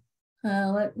 cool.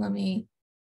 Let me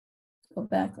go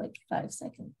back like 5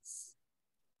 seconds.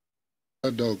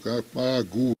 Doka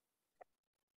pagu.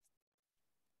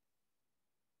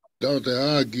 Dote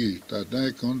agi.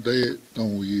 Tadai konde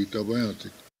don't yi tabayante.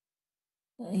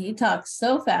 He talks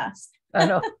so fast. I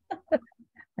know.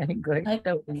 Ain't good.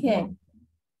 Okay. I'm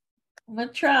gonna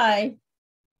try.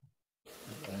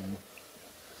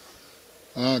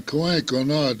 Kuenko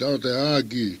no dote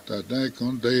agi. Tadai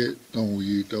konde don't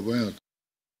yi tabayante.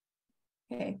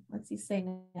 Okay, what's he say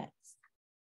next?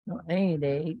 No, ain't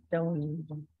they? Don't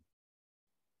even.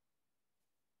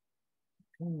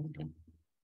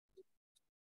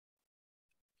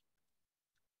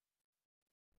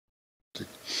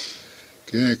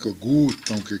 Kuenko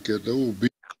guston que quedou bi.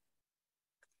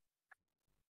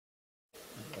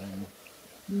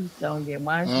 Don't get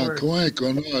my word.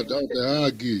 Kuenko no dote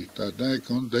agi. Tadai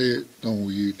konde don't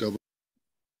yi tabayante.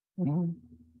 Mhm.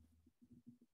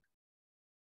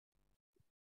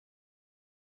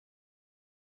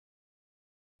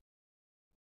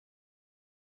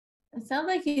 It sounds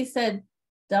like he said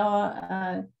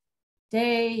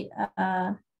day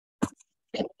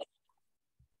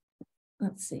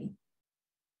let's see.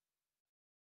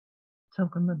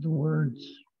 Talking about the words.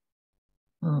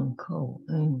 Uncle,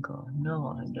 anger.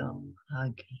 No, I don't. I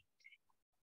can't.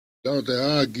 Dote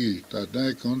agi.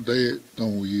 Tadai konde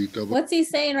don't yi tabayante. What's he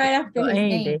saying right after his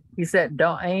name? He said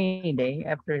don't ain't they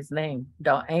after his name.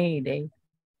 Don't ain't they.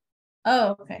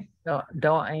 Oh, okay.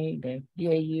 Don't ain't they.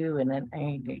 D-A-U and then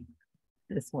ain't they.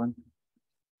 This one.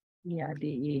 Yeah,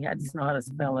 D-E. I just know how to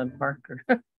spell it, Parker.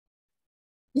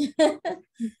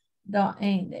 Don't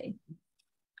ain't they?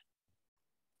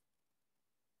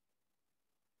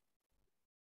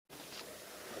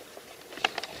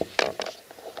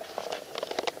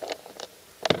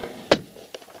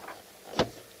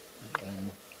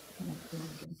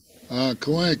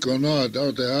 Kuenko no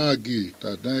dote agi.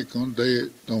 Tadai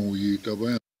konde don't yi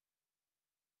tabayante.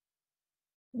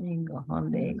 Ingo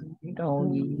Hyundai.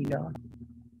 Don't ye don't.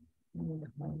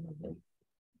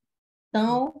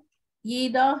 Don't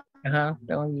Yida.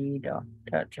 Don't ye don't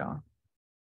touch on.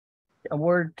 A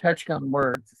word touching on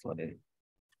words is what it is.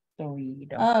 Don't ye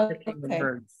don't. Oh, Touching the okay.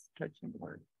 words. Touching the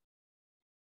words.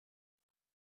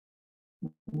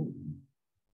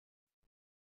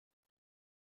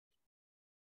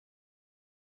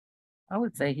 I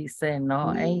would say he's saying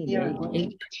no, ain't eight. Don't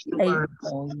ye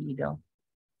don't.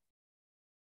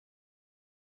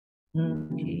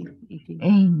 Anger.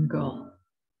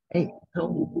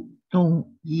 Don't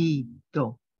ye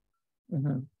do.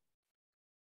 No,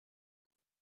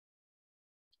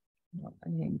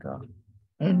 anger.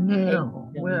 And now,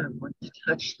 where would you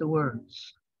touch the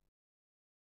words?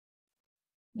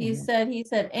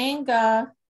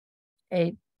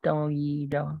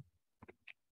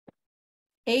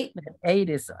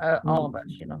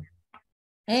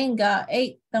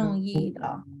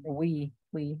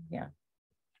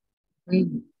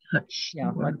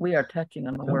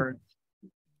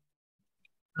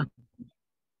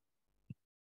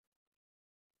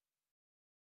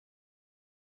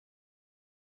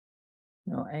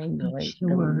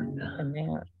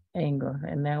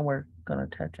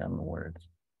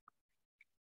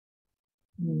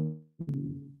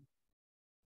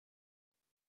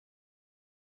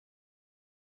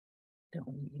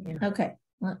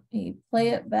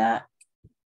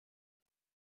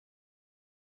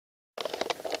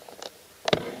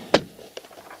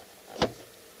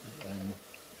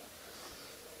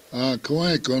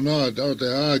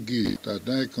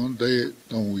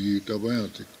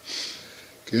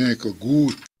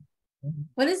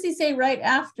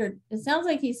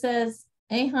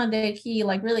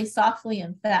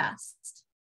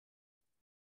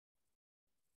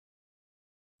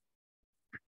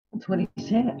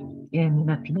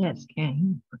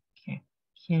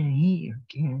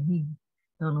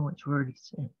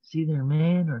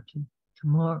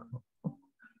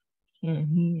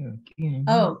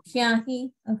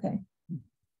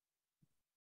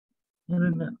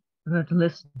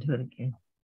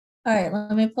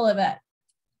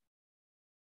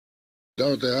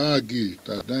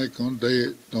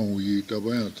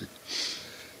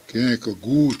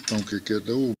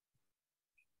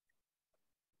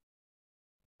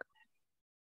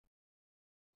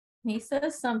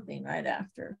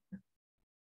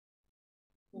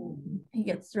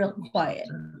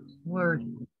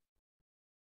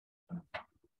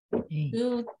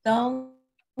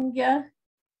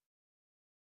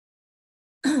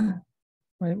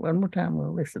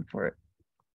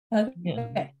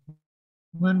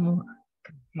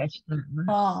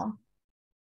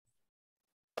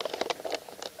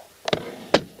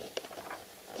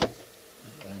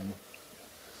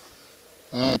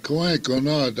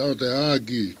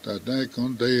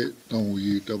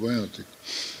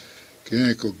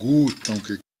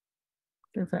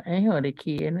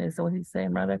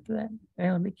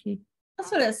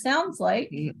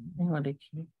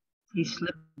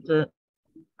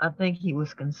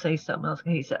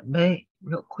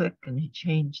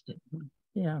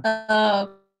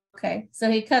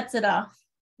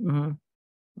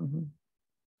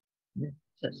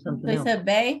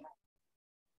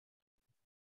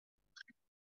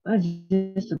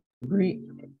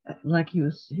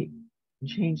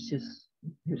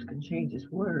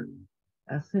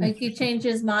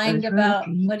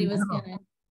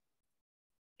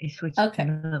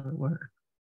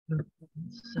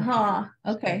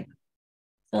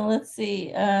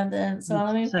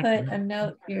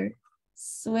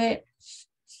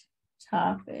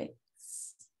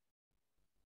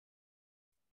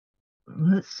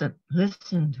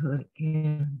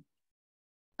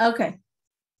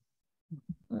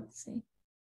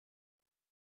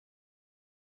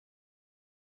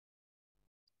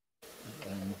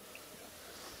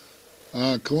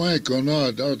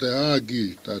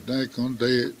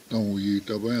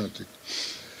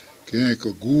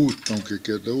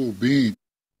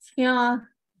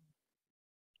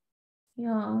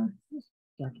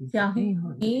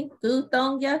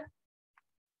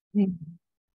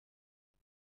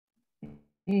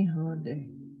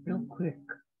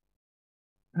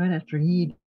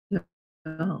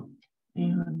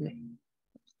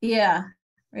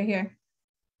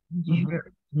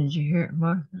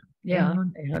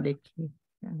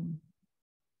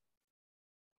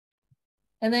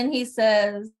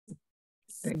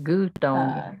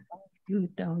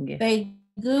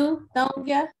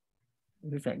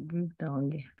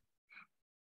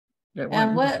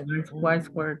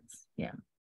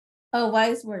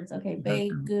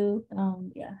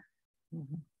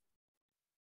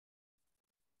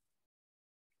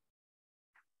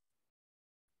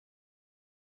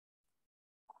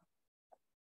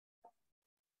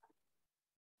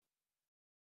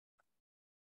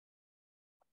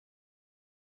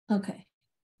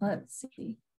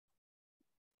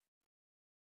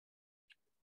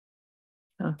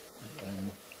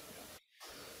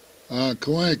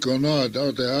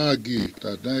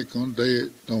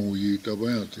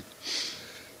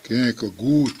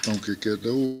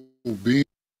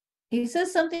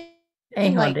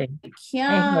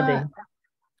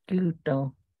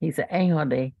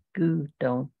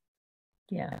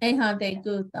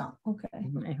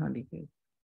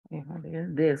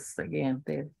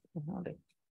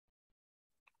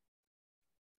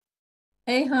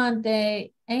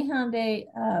 Ahande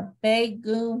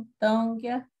Begu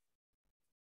Dongya.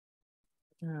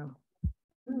 Oh.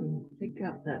 Pick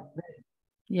up that,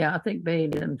 Yeah, I think Bay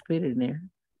doesn't fit in there.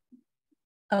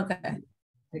 Okay.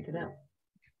 pick it up.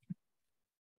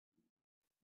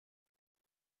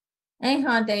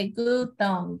 Ahande Gu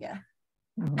Dongya.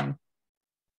 Mhm.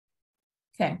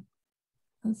 Okay.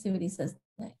 Let's see what he says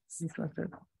next. He's supposed to-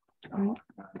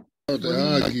 Te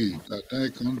agi, tai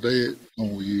kon te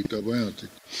on yi ta banti.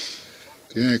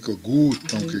 Kien ko gut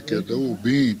ton ke do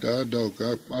bin ta do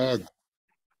ka pa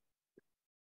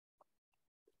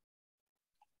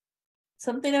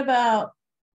Something about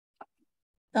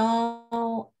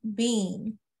Dong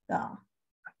being the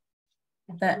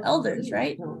elders,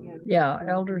 right? Yeah,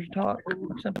 elders talk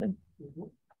or something.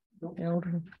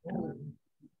 Elder.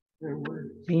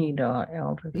 Being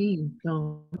elder. Being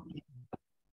gone.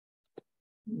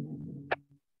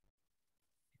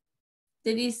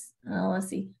 Did he? Let's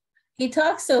see. He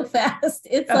talks so fast.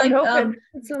 It's I like know,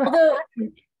 it's a- although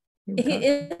He talks-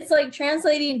 it's like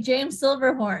translating James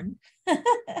Silverhorn.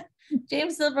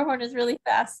 James Silverhorn is really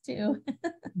fast too.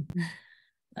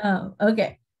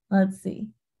 Okay, let's see.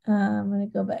 I'm gonna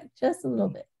go back just a little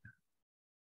bit.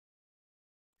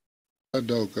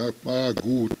 do ka pa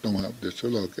gut ton hab de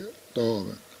solo ke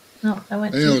to. No, I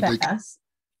went Hey, too I'll take- fast.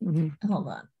 Mhm. Hold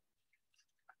on.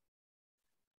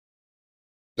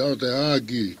 Da te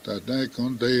agi, tai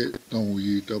kon te on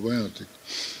yi ta banti.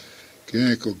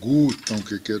 Kien ko gut ton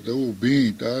ke do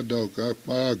bin ta do ka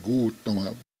pa gut ton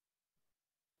hab.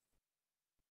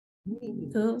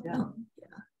 Gu Dong.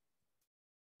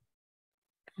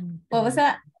 What was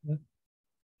that?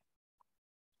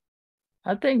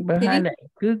 I think behind that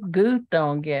good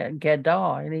on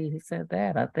Gadar, and he said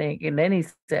that, I think. And then he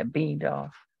said bean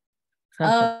dog.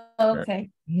 Something, Oh,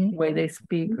 okay. the way they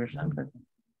speak or something.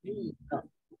 Bean.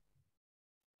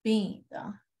 Bean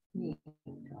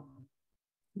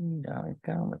dog,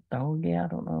 kind of a dog. Yeah, I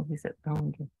don't know if he said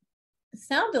dog. It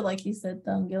sounded like you said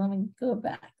Dongya. Let me go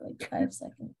back like 5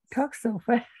 seconds. Talk so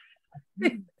fast.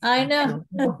 I know.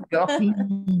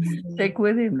 Stick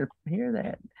with him to hear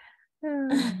that.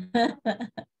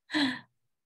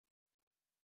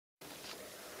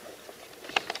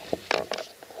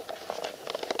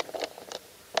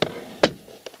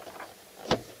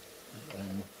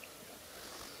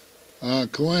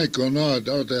 Koe kona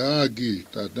da te agi,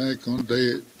 tai kon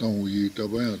te on yi ta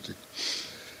banti.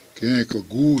 Kien ko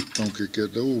gut ton ke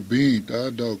do bin ta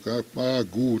do ka pa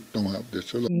gut ton hab de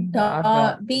solo.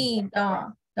 Bean.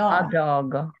 A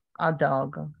dog. A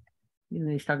dog. You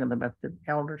know, he's talking about the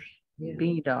elders. Yeah.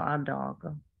 Bean dog. A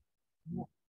dog.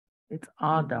 It's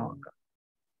a dog.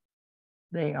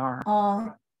 They are.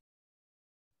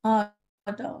 Dog.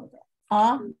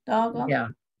 Dog. Yeah.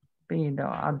 Being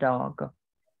a dog.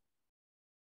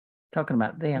 Talking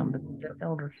about them, the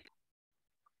elders.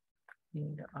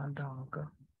 Being a dog.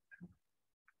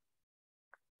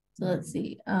 So let's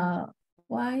see.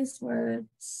 Wise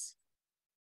words.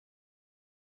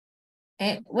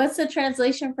 And what's the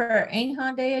translation for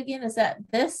Einhande again? Is that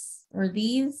this or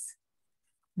these?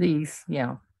 These,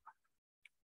 yeah.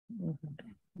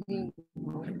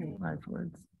 Wise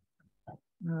words.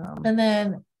 And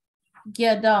then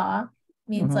Gyada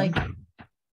means like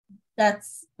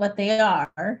that's what they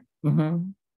are.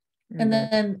 And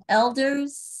then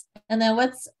elders. And then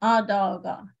what's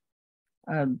Adaga?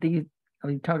 These, are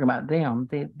you talking about them?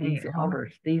 These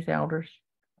elders. These elders.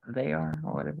 They are,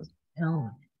 or whatever.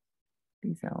 Oh.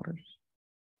 These elders.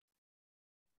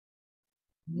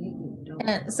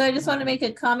 And so I just want to make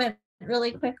a comment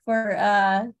really quick for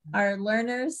our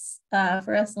learners,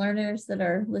 for us learners that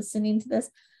are listening to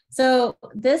this. So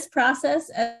this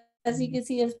process, as you can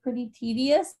see, is pretty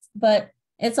tedious, but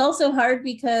it's also hard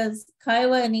because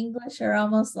Kiowa and English are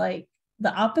almost like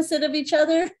the opposite of each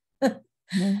other.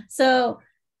 So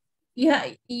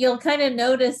you'll kind of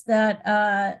notice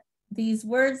that these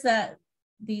words that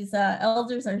these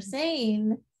elders are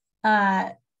saying,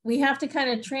 we have to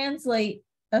kind of translate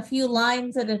a few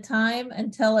lines at a time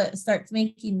until it starts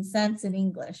making sense in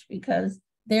English, because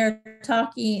they're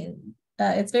talking,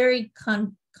 it's very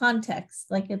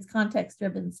context, like it's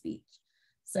context-driven speech.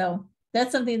 So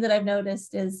that's something that I've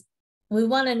noticed is we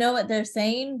want to know what they're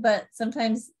saying, but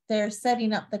sometimes they're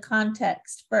setting up the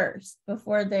context first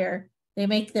before they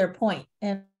make their point,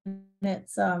 and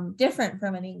it's different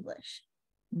from in English.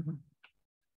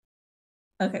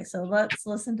 Okay, so let's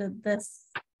listen to this.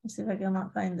 Let's see if I can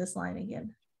find this line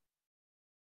again.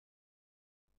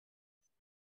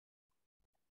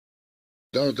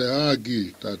 Da te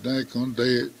agi, tai kon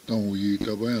te on yi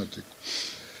ta banti.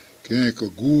 Kien ko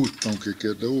gut ton ke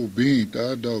do bin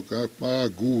ta do ka pa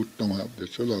gut ton hab de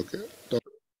solo ke.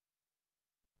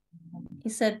 He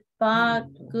said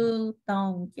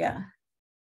bagutongya.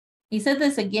 He said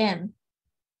this again.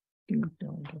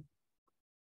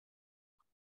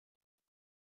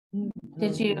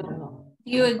 Did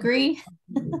you agree?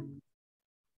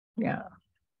 Yeah.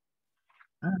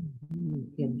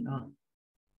 Something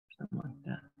like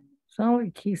that. So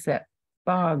he said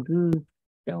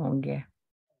bagutongya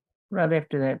right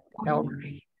after that elder.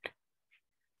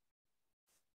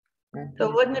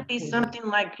 So wouldn't it be something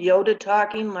like Yoda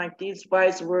talking, like these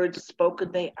wise words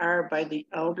spoken they are by the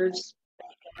elders?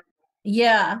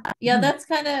 Yeah, that's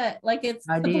kind of like it's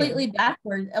Idea. completely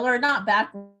backwards, or not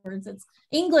backwards. It's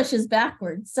English is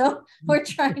backwards, so we're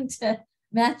trying to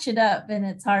match it up, and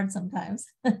it's hard sometimes.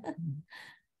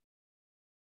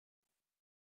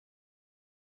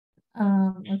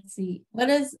 Let's see. What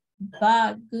is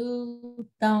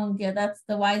bagutongya? That's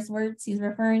the wise words he's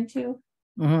referring to.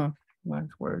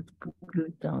 Wise words.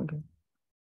 Bagutongya.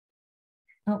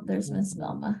 Oh, there's Miss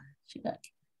Velma. She got.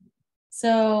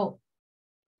 So,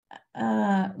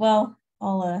 well,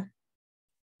 I'll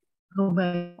go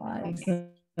back wise.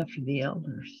 after the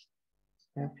elders.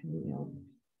 After the elders.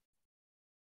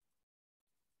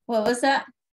 What was that,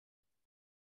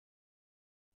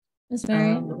 Miss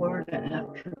Marion? The word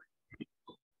after.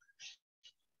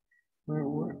 Where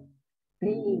we're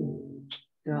being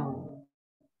done.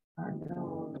 I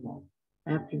don't know.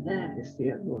 After that is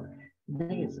the other word.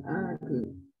 They is our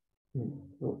good.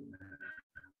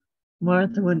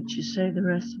 Martha, what did you say the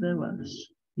rest of it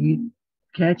was? You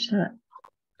catch that?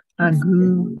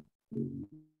 Agu.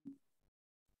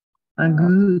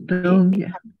 Don't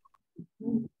get.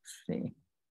 See.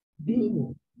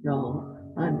 Being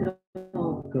done. I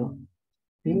don't go.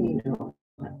 Being done.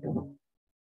 I don't.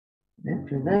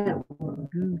 After that,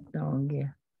 don't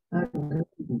get. I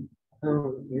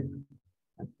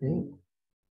think.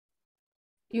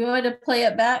 You want me to play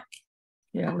it back?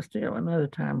 Yeah, let's do it another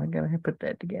time. I gotta put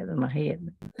that together in my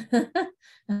head.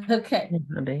 Okay.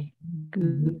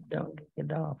 Good dog, get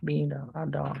dog, being a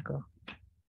dog.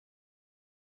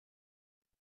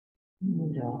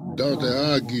 Date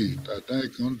agi, tatai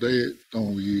konde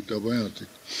ton yi tabanti.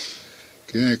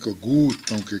 Quem que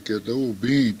gustam que do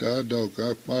bem, tá do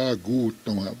que pa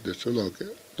gustam de solo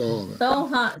que toma.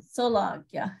 Solog,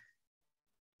 yeah.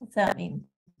 What's that mean?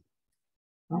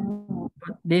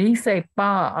 Did he say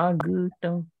pa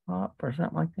aguto hop or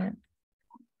something like that?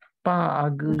 Pa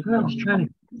aguto.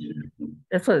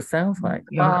 That's what it sounds like.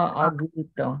 Pa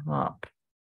aguto hop.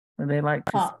 They like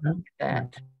to speak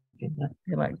that.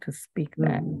 They like to speak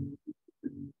that.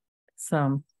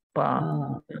 Some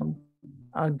pa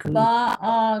aguto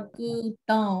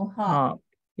hop.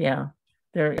 Yeah,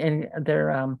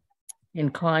 they're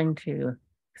inclined to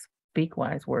speak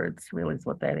wise words. Really, is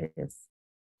what that is.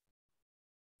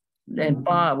 And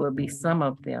ba will be some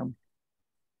of them.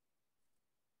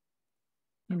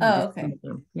 Oh, okay.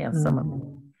 Yeah, some of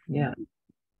them. Yeah,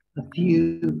 a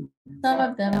few. Some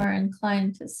of them are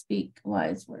inclined to speak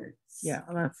wise words. Yeah,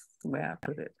 that's the way I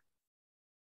put it.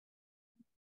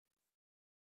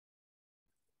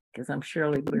 Because I'm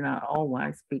surely we're not all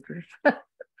wise speakers.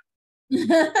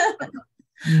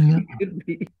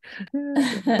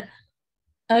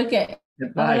 Okay, I'm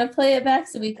gonna play it back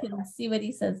so we can see what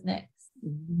he says next.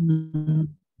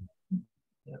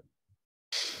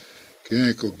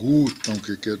 Quem que gustam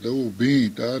que do bem,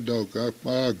 tá do que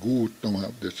pa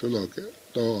gustam de solo que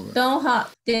toma. Don't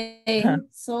hop day,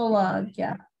 solog,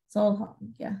 yeah. Solog,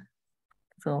 yeah.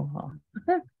 Solog.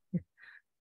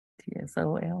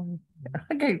 T-S-O-L.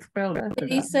 I can't spell that. Did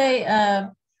he say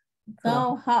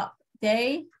don't hop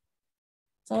day?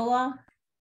 Solog?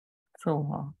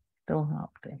 Solog. Don't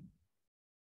hop day.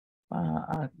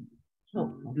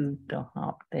 Don't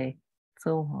hop day.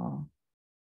 Solog.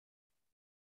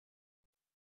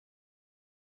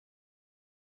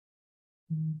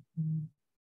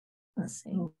 Let's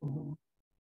see.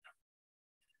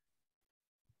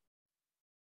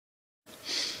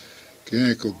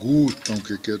 Quem que gustam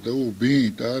que do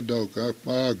bem, tá do que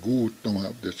pa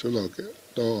gustam de solo que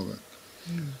toma.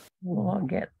 We'll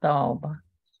get Dalba.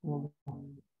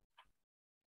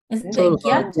 Is it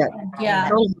get? Yeah.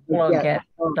 We'll get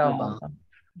Dalba.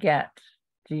 Get.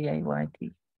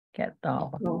 G-A-Y-T. Get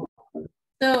Dalba.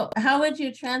 So how would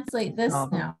you translate this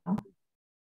now?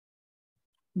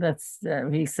 That's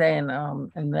he's saying,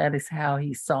 and that is how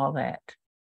he saw that.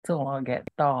 So I'll get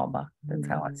Dalba. That's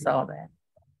how I saw that.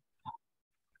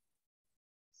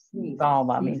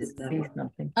 Dalba means to see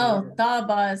something. Oh,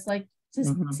 Dalba is like to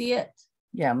see it.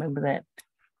 Yeah, remember that.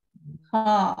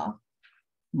 Ha.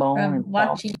 Bone From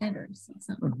watching it or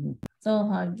something.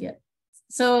 So get.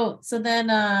 So then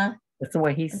that's the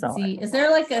way he saw it. Is there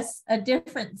like a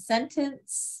different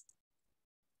sentence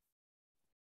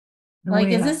The Like,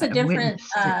 way is this a I different,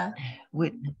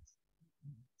 witness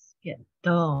get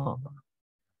dog.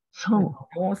 So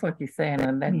Almost like you're saying,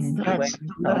 and that's yeah, the way that's I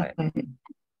the saw it. way.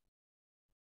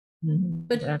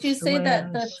 but did That's you the say way that I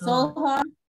the saw it. solha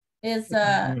is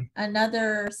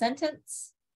another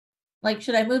sentence? Like,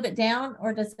 should I move it down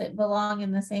or does it belong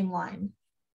in the same line?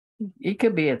 It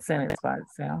could be a sentence by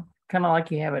itself, kind of like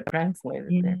you have it translated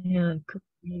there. Yeah, it could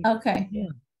be. Okay. Yeah.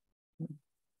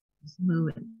 Just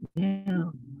move it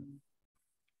down.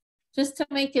 Just to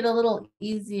make it a little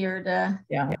easier to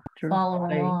follow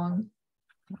along.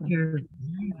 Your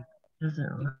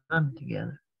doesn't run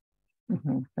together.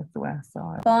 That's the way I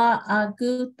saw it.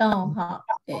 Ba-agutonha.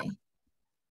 Okay.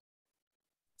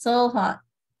 Solha.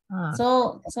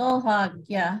 Solha.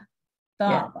 Yeah.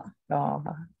 Daba.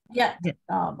 Daba. Yeah.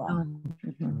 Daba.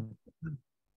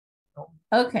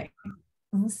 Okay.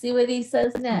 Let's see what he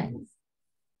says next.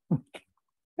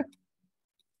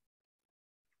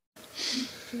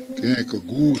 Quem que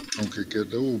gustam que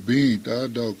quer ouvir, tá?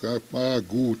 Dá que pá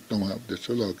gustam de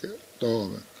solo que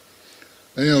toma.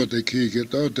 Eu te que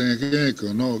tá tem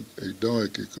que não e dá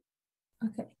que.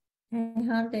 Okay. I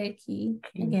have the key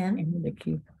again. The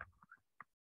key.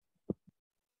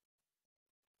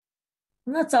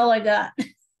 And that's all I got.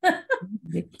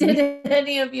 Did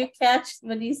any of you catch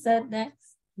what he said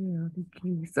next? Yeah, the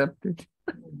key something.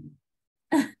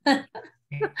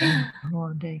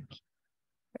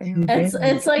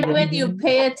 It's like when you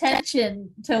pay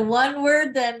attention to one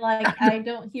word, then like I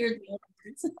don't hear the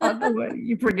other words.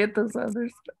 You forget those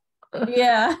others.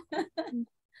 Yeah.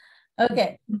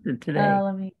 Okay. Today.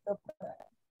 Let me go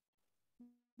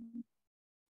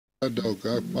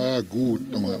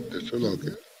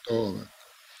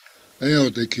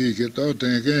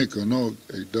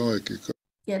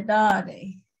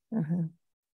Gedade.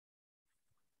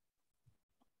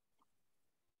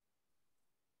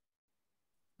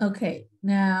 Okay,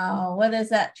 now what does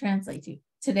that translate to?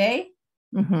 Today?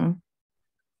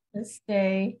 This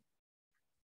day.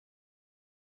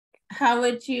 How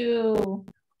would you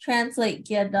translate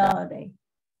Gedade?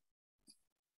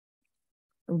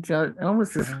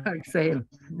 Almost as like saying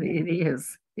it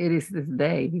is this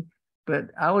day,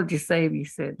 but I would just say if you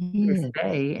said this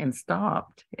day and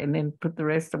stopped and then put the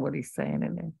rest of what he's saying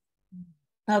in there.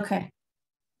 Okay.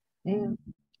 Yeah.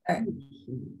 Right.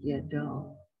 Yeah,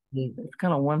 dog. It's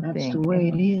kind of one thing. That's the way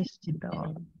it is today.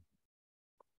 Dog.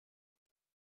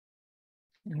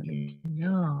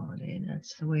 No,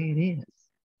 that's the way it is.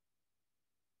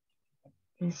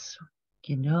 This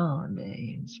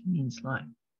means like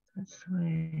that's the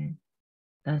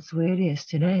way it is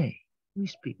today. We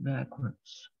speak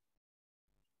backwards.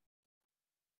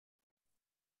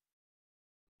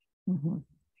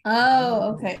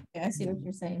 Oh, okay. I see what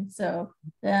you're saying. So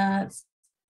that's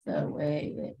the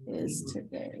way it is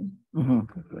today.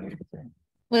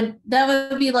 That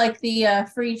would be like the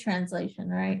free translation,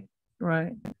 right?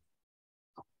 Right.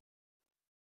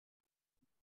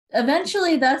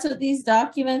 Eventually, that's what these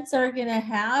documents are going to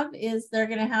have, is they're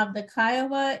going to have the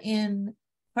Kiowa in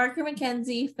Parker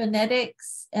McKenzie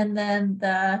phonetics, and then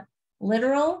the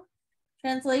literal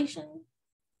translation,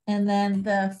 and then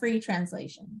the free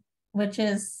translation, which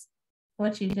is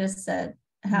what you just said,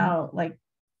 how like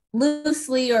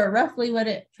loosely or roughly what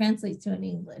it translates to in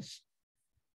English.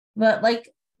 But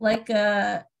like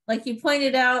you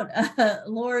pointed out,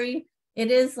 Lori, it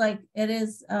is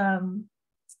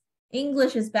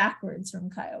English is backwards from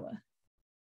Kiowa.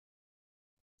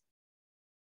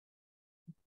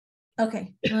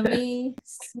 Okay, let me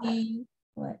see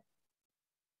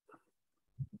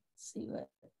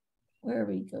where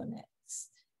we go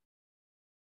next.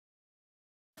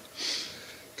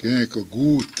 Quem é que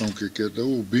gustam que quer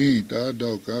ouvir, tá?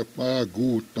 Dá que pá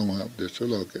gustam de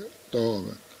solo que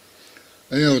toma.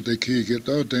 Eu te que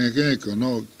tá tem que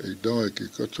não e dá que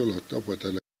solo tá para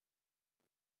tele.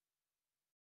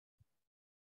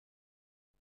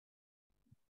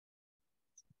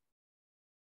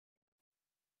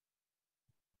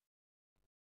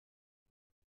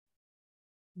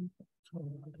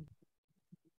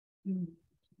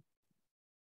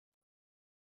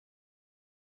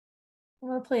 I'm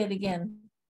gonna play it again.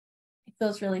 It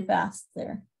goes really fast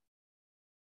there.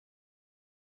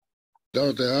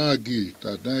 Dá te aqui,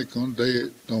 tá tem com de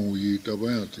tão e tá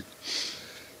bem.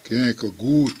 Quem é que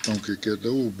gustam que quer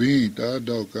ouvir, tá?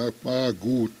 Dá que pá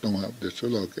gustam de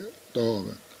solo que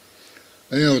toma.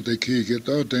 Eu te que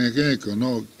tá tem que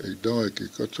não e dá que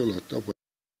solo tá para.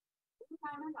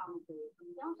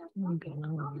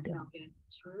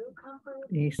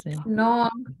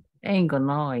 No,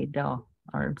 Anganoid,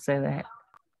 or say that.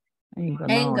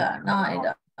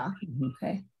 Anganoid.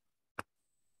 Okay.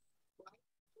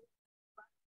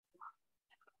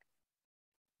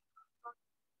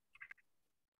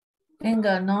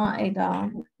 Inga no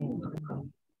Ada.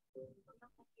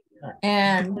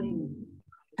 And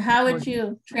how would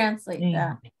you translate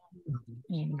that?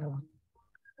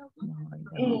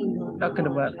 Talking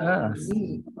about us.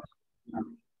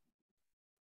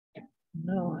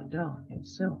 No, I don't.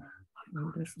 Himself.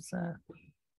 This is that.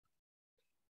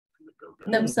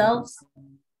 Themselves?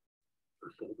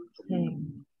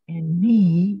 And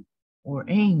me or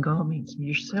Anga means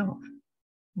yourself.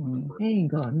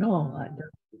 Anga, no, I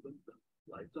don't.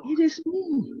 It is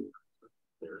me.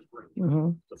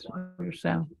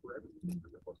 Yourself.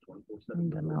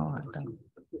 No, I don't.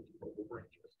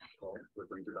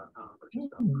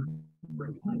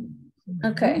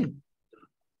 Okay.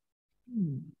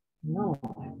 No, I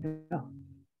don't.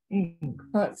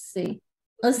 Let's see.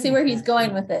 Let's see where he's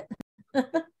going with it.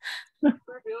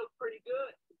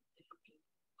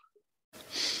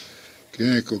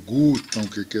 Quem que gustam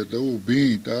que quer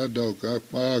ouvir, tá? Dá que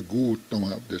pá gustam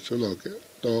a pessoa que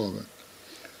toma.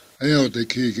 Aí eu te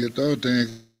que tá tem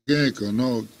quem que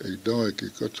não e dá que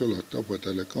só tá para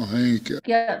tele com que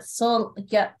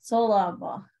Get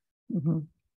solaba.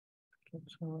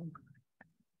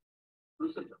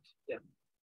 Yeah.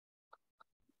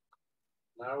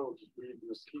 Now we'll just read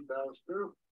this key balance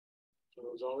through. So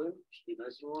those all in. Should be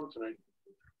nice and long tonight.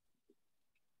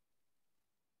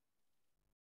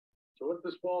 So what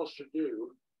this ball should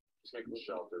do is make the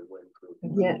shelter windproof.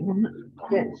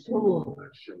 Get so.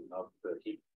 Of the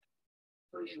heat.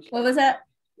 What was that?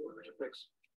 Fix.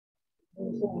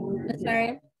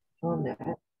 Sorry. On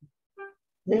that.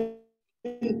 They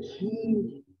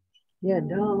key. Yeah,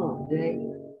 dog day.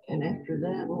 And after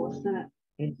that, what was that?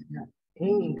 It's not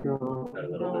Angel.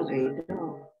 No, a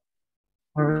dog.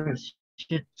 Or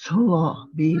should Tola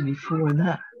be before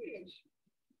that?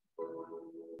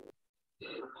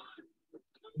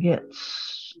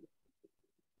 Yes.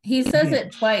 He says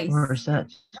it twice. Or is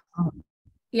that?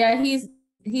 Yeah,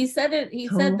 he said it. He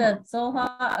said the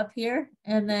soha up here,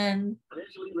 and then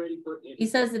he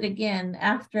says it again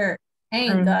after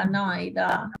anga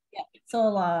naida. Yeah,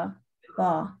 sola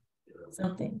ba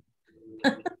something.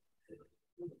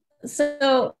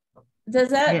 So does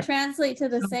that translate to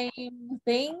the same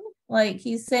thing? Like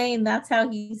he's saying that's how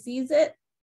he sees it?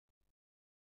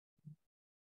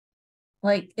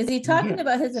 Like, is he talking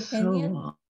about his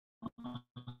opinion?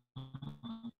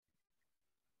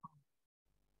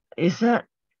 Is that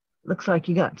looks like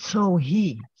you got so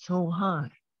high,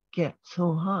 get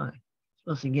so high.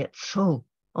 Supposed to get so,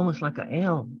 almost like a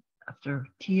L after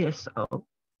TSOHL.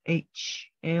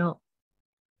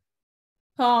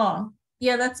 Oh,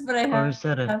 yeah, that's what I have. Or is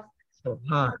that a so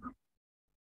high?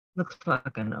 Looks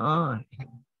like an I.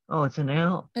 Oh, it's an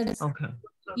L. Okay.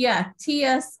 Yeah,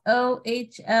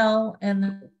 TSOHL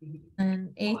and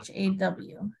then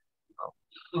HAW.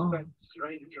 Oh.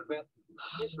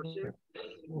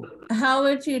 How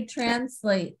would you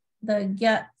translate the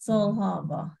get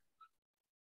solhaba?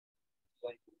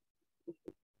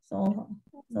 Solha.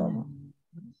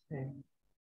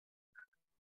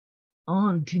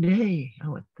 On today, I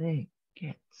would think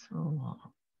get so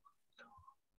long.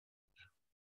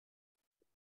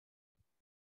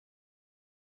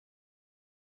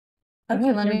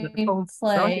 Okay, let me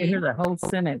play. I can hear the whole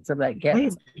sentence of that get.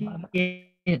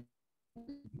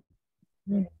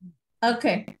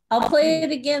 Okay, I'll play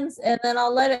it again and then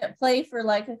I'll let it play for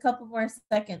like a couple more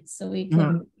seconds so we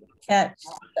can catch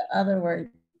the other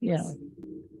word. Yeah.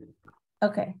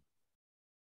 Okay.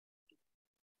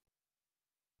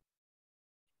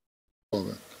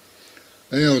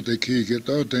 Eu te que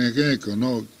tá tem que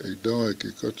não e dá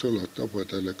que só tá para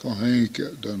tele com que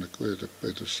dá na coisa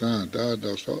para san da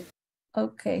só.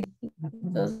 Okay,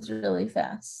 it goes really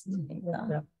fast.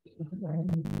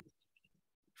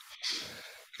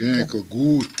 Quem que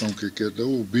gustam que quer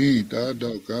ouvir, tá?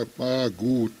 Dá que pá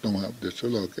gustam a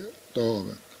pessoa que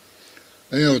toma.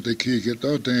 Eu te que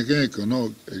tá tem que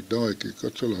não e dá que só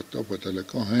tá para tele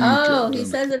com Oh, he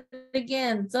says it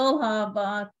again.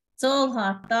 Zolha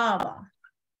Taba.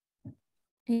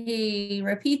 He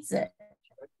repeats it.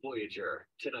 Voyager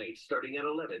tonight, starting at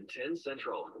 11:10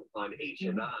 Central on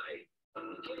H&I.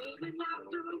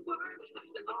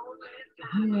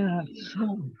 Yeah.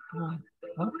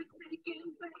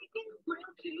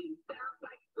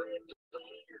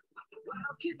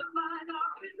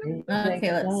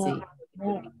 Okay, let's see.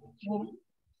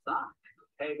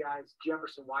 Hey guys,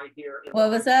 Jefferson White here. What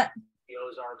was that? The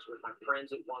Ozarks with my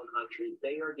friends at One Country.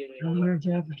 They are giving You're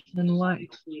Jefferson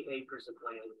White. 60 acres of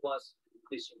land plus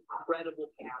this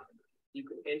incredible cabin you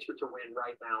can enter to win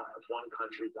right now at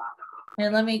onecountry.com.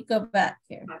 Here, let me go back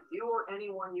here. Have you or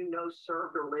anyone you know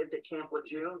served or lived at Camp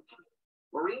Lejeune?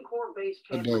 Marine Corps base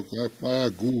camp. Dog got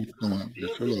 5 goose on it.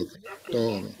 It's a look.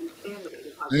 Dog.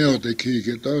 Io te chi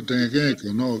che to te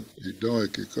che no I doi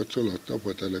che cazzo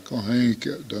dopo te le con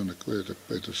che donne quelle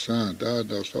per san da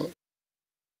so.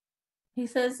 He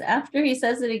says, after he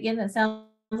says it again, it sounds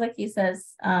like he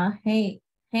says, hey,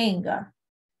 hanga.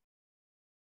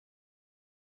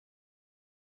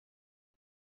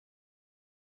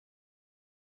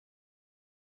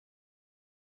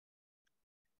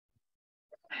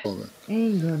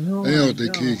 Anger, no, Io te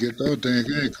chi che to te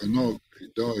che no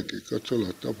I doi che cazzo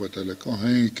dopo te le con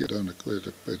che donne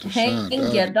quelle per san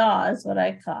da. Hanga is what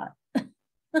I caught.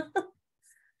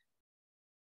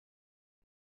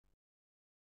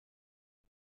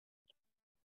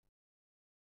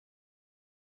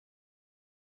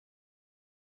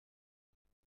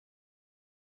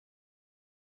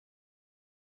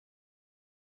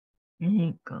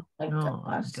 anger, My no,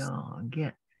 gosh. dog,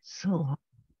 get so hard.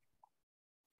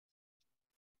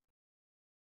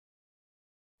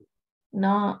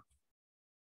 Not.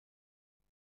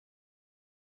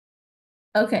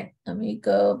 Okay, let me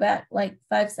go back like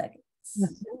 5 seconds.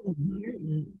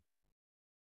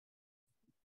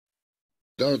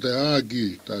 Da te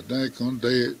agi ta dai con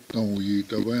te non I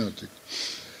te venti.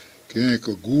 Che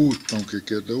co gusto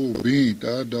che do bin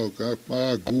da do ca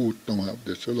pa gusto ma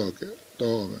de solo che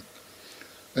dove.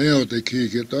 Io te chi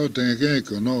che to te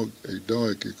che no I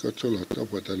doi che cazzo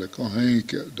dopo te le con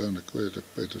che donne quelle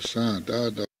per san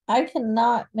da. I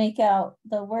cannot make out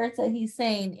the words that he's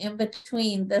saying in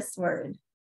between this word.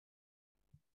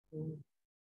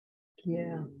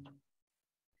 Yeah.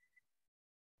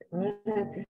 Right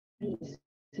after he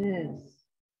says,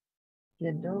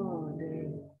 your dog,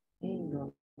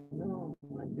 anger, no,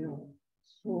 my dog,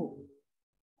 so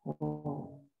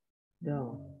hard,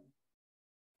 dog,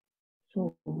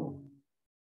 so hard.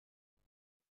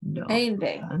 Pain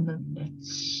day. And then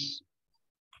that's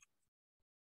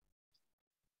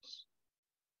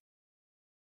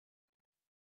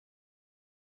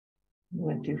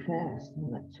went too fast.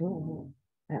 I'm like, so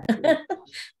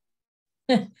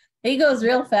He goes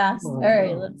real fast. All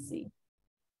right, let's see.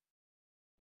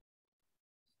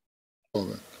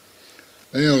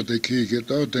 Io te chi che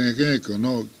to te che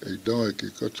no I doi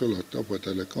che cazzo dopo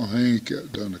te le con che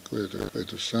donne quelle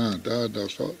per san da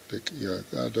so te chi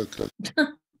ga do.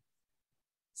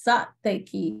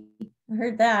 Sateki. I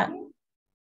heard that.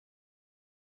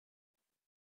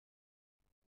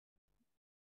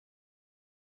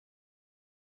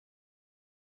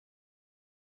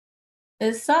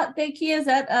 Is Sateki, is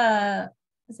that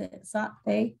is it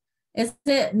Sate? Is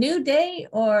it new day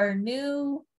or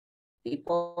new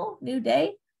people? New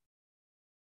day?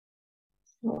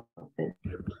 I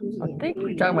think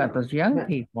we're talking about those young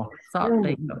people.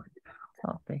 Something.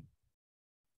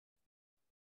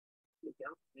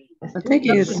 I think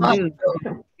it's new.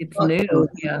 It's new.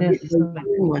 Yeah.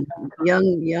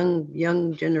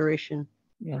 Young generation.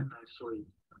 Yeah.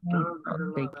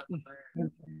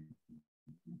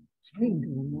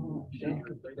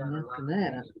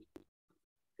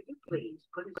 Please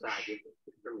put aside your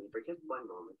for me for just one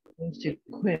moment. It's too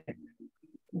quick.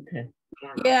 Okay.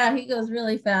 Yeah, he goes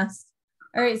really fast.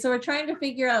 All right, so we're trying to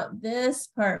figure out this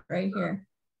part right here,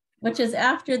 which is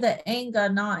after the anga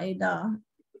na eda.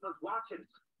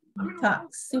 He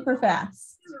talks super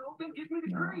fast.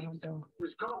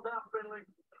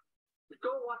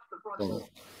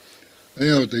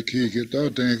 Io te chi che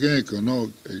to te che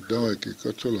no I doi che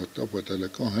cazzo dopo te le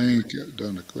con che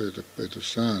donne quelle per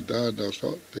san da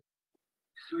so.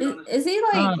 Is he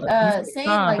like saying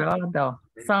like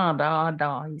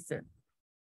Sada, he said.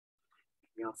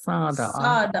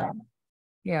 Sada.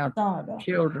 Yeah, Sada.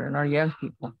 children or young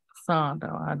people.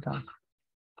 Sada.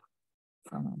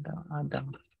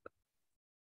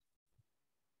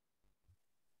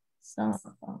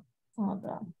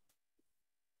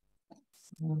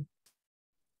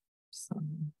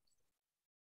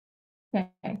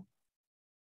 Okay.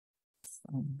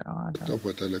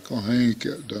 Dopo te le con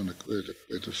che donne quelle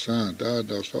per san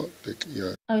da so te chi.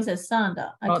 Oh, he says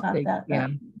Sanda. I caught that. Yeah.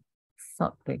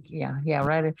 Something, yeah,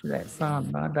 right after that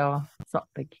song,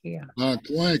 something, yeah. Ma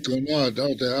tu con no da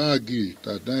te agi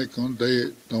ta dai con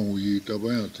te non te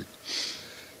venti.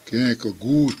 Che co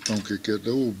gusto che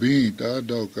do bin da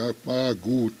do ca pa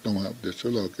gusto ma de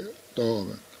solo che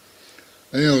dove.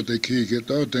 Io te chi che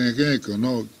to te che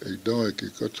no I doi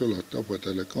che cazzo dopo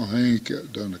te le con che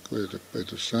donne quelle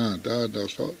per san da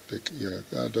so te chi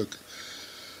ga do.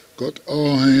 Got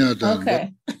all hand.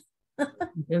 Okay.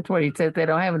 That's what he says. They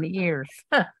don't have any ears.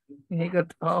 He goes,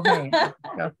 oh, hey.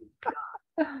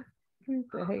 He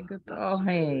goes, oh,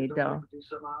 hey, dog.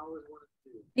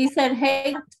 He said,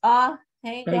 hey,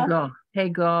 Hey, Hey go. go, hey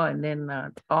go, and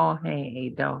then oh hey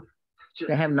dog.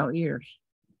 They have no ears.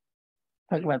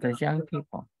 Talk about those young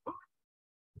people.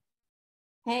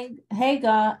 Hey,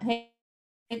 go. Hey,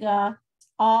 go.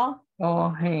 All. Oh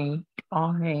hey,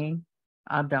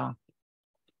 a dog.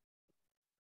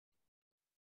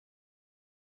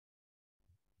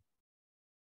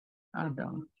 A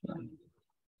dog. Yeah.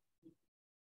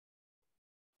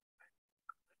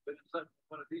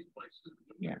 One of these places.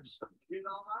 Yeah.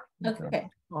 Okay.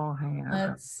 Oh hey,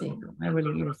 Let's see. they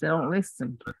really ears. They don't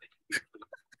listen.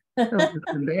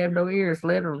 They have no ears,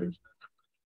 literally.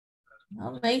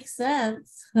 That makes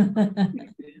sense. I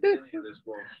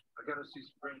gotta see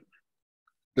spring.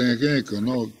 Tengenko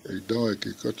no idoi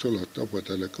ki kotsola tapa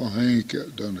tele ko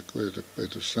henke dan kwete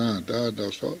peto san da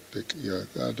so tek ya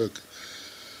gadok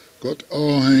got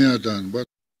all hen dan but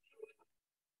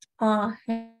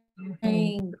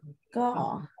Hey,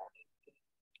 go.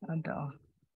 A dog.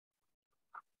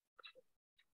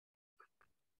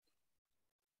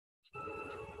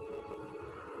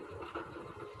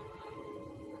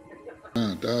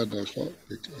 da so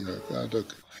tek ya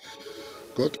gadok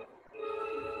got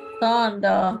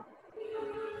Sonda.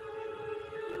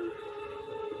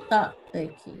 Stop the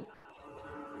key.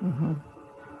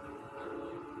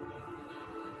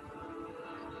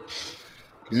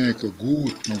 henke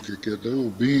gut no ke do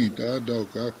bin da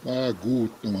ka pa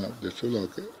gut no de solo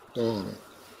ke to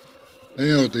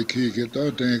Eo te ki ke tau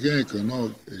tengenko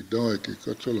no idoi ki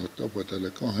kotsola tapa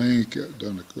tele ko henke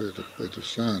dan kwete peto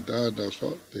san da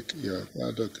so tek ya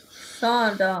gadok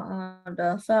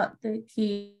Sonda. Stop the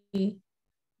key.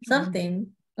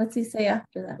 Something. What's he say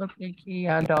after that? Okay,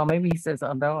 a dog. Maybe he says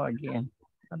a dog again.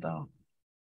 A dog.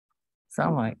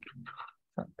 Sound like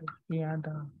something. Yeah, a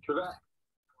dog.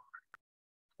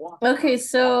 Okay,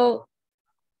 so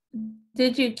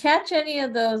did you catch any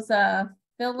of those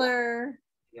filler?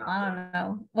 I don't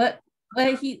know what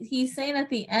he's saying at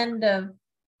the end of,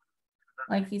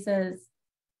 like he says,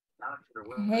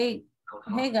 hey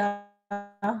God,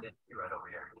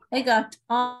 hey God,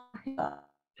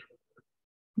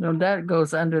 No, that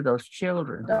goes under those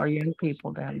children or young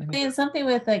people down there. saying something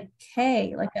with a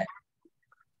K, like a.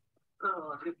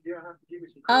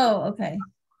 Oh, okay.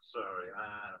 Sorry,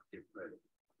 I have to get ready.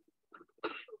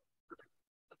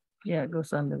 Yeah, it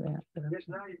goes under that. Yes,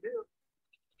 now you do.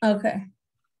 Okay.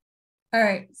 All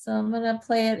right, so I'm gonna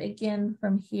play it again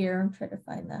from here and try to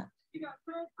find that. You got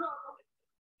friends, problem.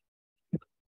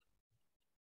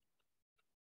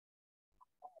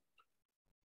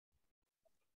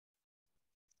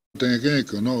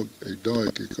 Tengenko no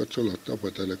idoi ki kotsola tapa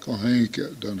tele ko henke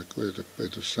dan kwete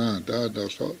peto san da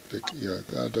so tek ya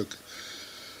gadok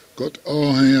got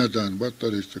all hen dan but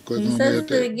that is the He quick on says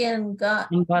there it again. Got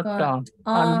Unbata.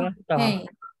 hey.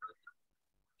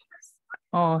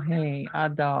 Oh, hey, a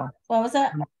dog. What was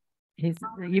that?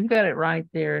 You've got it right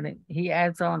there, and he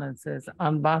adds on and says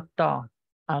unbata.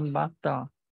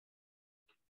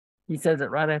 He says it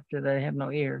right after they have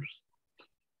no ears.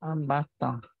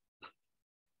 Unbata.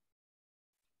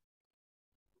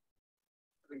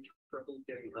 Trouble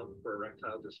getting help for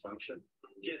erectile dysfunction?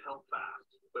 Get help fast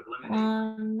with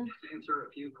lemonade. Just answer a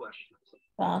few questions. They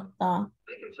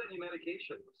can send you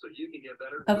medication so you can get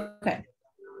better. Okay.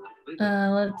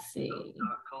 Let's see.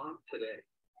 .com today.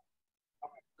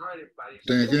 All right, everybody.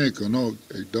 Tengenko no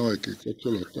idoi ki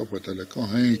kotsola tapa tele ko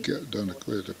henke dan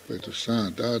kwete peto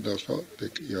san da so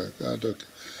tek ya gadok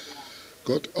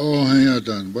got all hen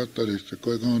dan but that is the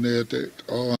quick on there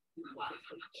all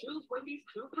Choose Wendy's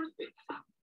 2 for $6.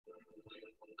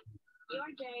 Your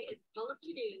day is full of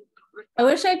to-dos. I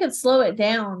wish I could slow it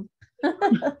down.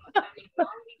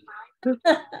 There's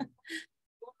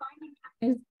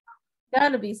got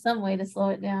to be some way to slow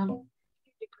it down.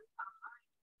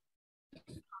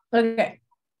 Okay.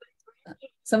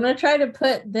 So I'm going to try to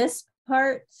put this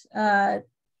part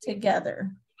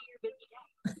together.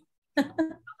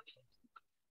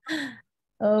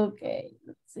 Okay,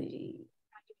 let's see.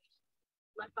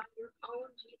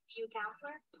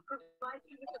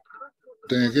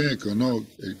 Tengenko no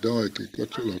idoi ki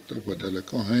kotsola tapa tele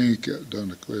ko henke dan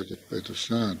kwete peto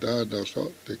san da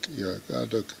so tek ya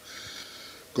gadok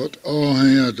got all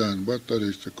hen dan but that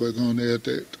is the quick on there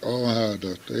all hard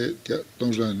te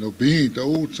don't zijn no bin da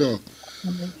utso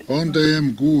on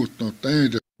dem gut no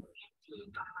tende.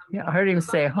 Yeah, I heard him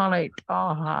say honey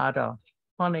harder.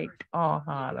 Honey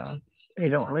harder. They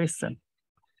don't listen.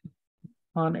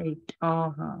 Honey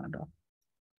harder.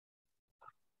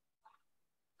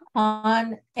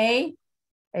 On a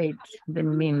H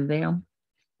didn't mean them.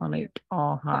 Honey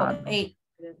harder. 8.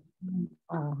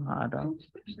 Harder.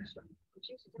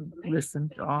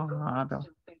 Listen harder.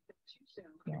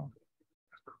 Yeah.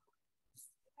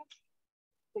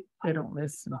 They don't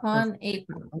listen. On a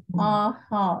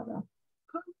harder.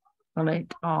 On a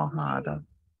harder.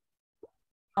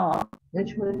 Oh.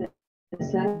 Which one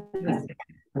is that?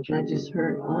 I just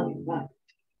heard unlocked.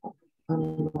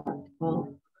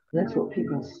 Well, that's what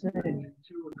people say.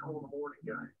 To a cold morning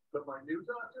guy, but my new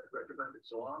doctor recommended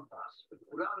salon pass.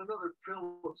 Without another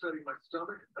pill upsetting my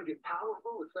stomach, I get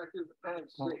powerful, effective, and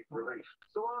safe relief.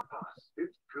 Salon pass.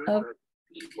 It's good.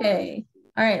 Okay.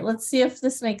 All right. Let's see if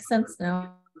this makes sense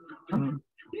now.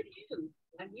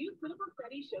 A new clinical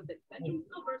study showed that sexual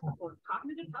silver supports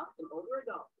cognitive health in older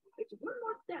adults. It's one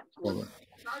more step towards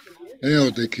Eo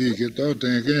te ki ke tau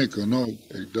te ke ko no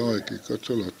e doi ke ko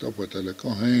tula tapa te le ko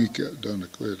hei ke dona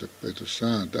koe te peto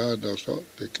saan da da so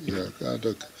te ki a ka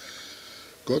do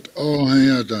kot o hei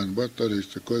a dan batari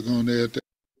te koe ko ne te.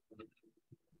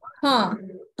 Huh.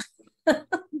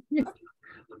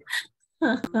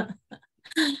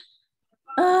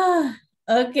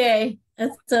 Okay.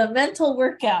 It's a mental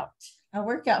workout. A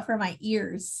workout for my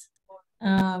ears.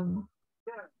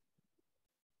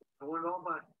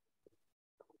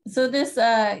 So this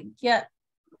get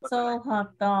so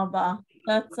hataba.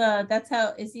 That's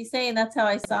how is he saying that's how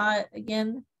I saw it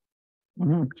again?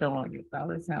 So I get that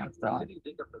is how I saw it.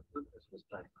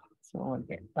 So I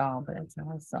get that, but that's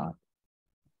how I saw it.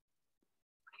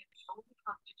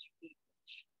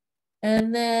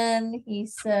 And then he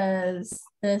says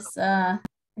this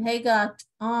Hega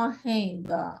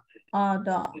Hega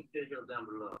Ada.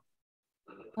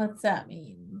 What's that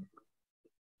mean?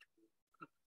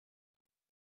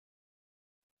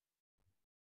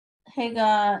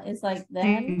 Hega is like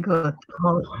then.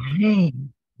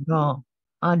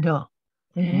 Ada.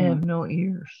 They have no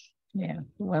ears. Yeah,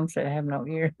 the ones that have no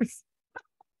ears.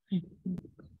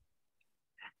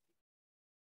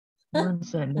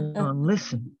 Ones that don't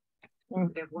listen.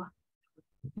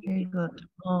 They got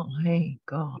hey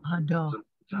God, Ada.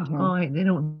 Oh, they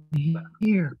don't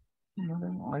hear. They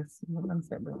don't listen. The ones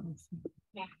that don't listen.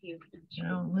 They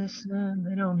don't listen.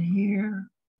 They don't hear.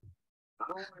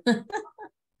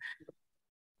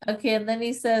 Okay, and then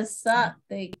he says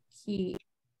Sate ki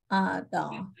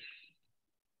Ada.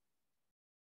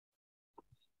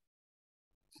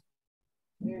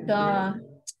 Ga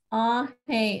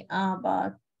hey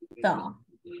abata.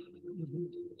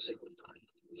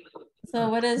 So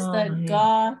what is the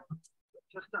ga?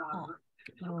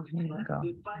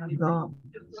 God.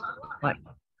 Like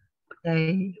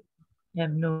they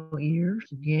have no ears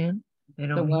again. They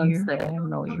don't the ones hear. that have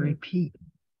no ears. Repeat.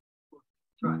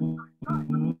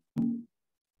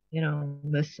 They don't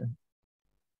listen.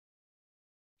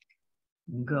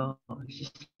 God, it's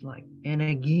just like, and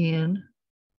again,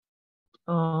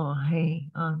 oh, hey,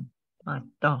 my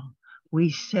thought, we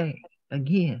say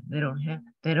again, they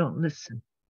don't listen.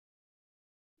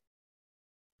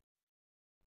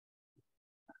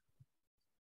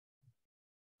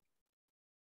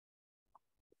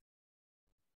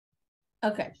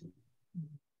 Okay.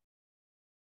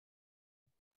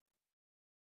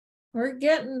 We're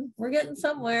getting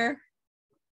somewhere.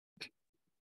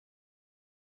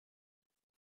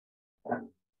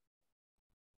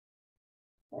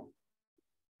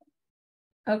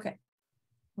 Okay.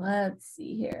 Let's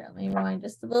see here. Let me rewind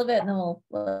just a little bit and then we'll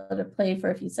let it play for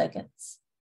a few seconds.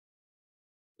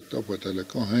 Tapa te le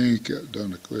ko hei ke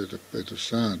dona koe te peto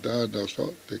saan da da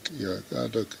so te ki a ka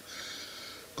do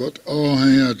kot o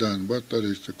hei a dan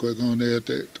batari te koe ko ne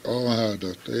te o ha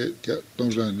do te ke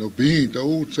tonza no bi te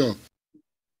uso.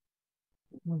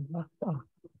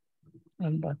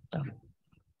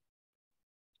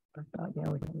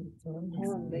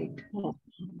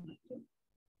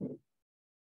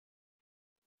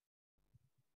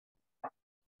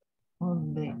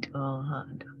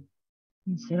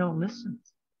 They don't listen.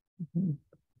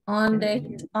 On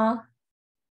the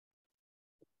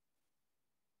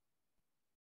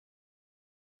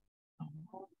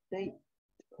They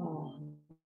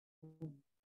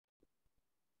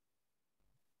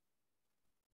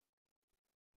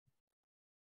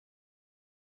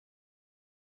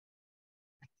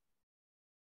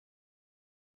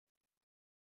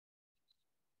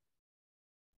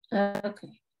okay.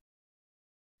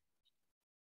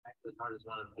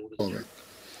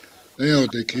 Eo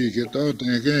te ki ke tau te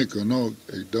ke ko no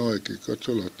e doi ke ko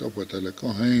tula tapa te le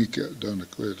ko hei ke dona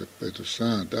koe te peto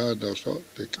saan da da so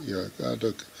te ki a ka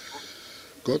do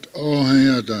kot o hei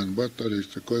a dan batari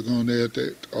te koe ko ne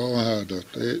te o ha do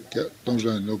te ke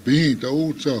tonza no bi te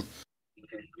uso.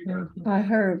 I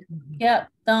heard. Yep.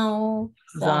 Don't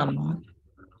Zama.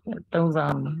 Don't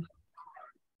zama.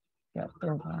 Yep,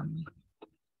 don't zama.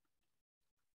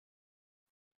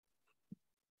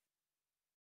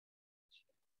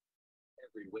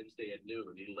 every Wednesday at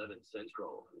noon, 11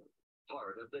 Central.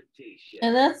 Part of the T Shift.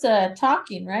 And that's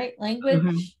talking, right?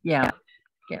 Language. Yeah.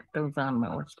 Get those on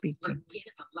while we're speaking.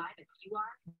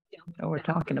 Oh, we're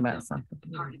talking about something.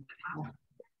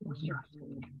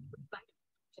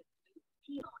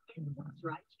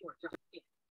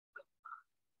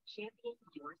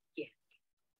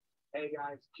 Hey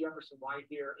guys, Jefferson White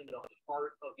here in the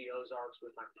heart of the Ozarks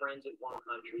with my friends at One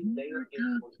Country. They are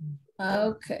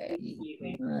Okay.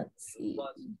 Let's see.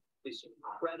 plus this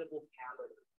incredible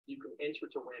calendar you can enter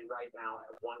to win right now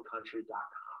at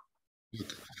onecountry.com.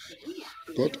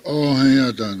 Got all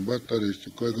hand done, what that is,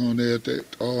 quick on there,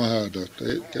 all hard,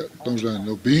 those are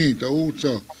no being the old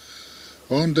so.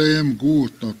 On them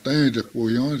good, no danger for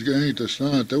you, ain't the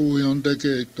sun, the way on the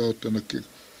gate, thought and a kick.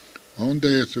 On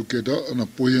there to get up and a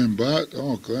pushing back,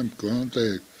 oh, come,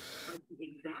 there.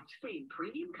 Exact same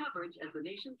premium coverage as the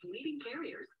nation's leading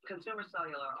carriers. Consumer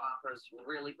Cellular offers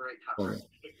really great coverage.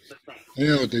 It's the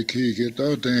same. Te ki ke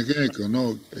tau te ke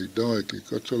no e doi ke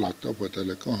kotola tapa te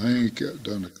le ko hei ke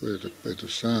dona koe te peto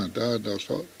san da da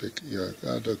so te ki a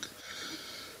ka do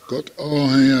got all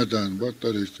hei dan what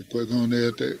that is te koe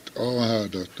kone te all ha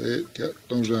do te ke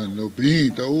tonza no bi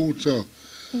te uso.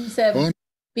 He said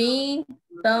be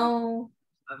don't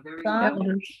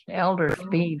Elders,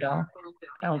 be dog.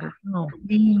 Elders. No,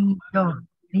 be dog.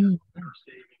 Be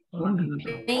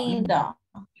being dog.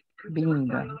 Being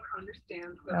dog.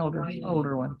 Elders,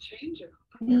 older ones.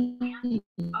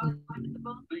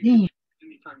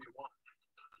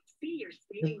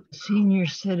 the senior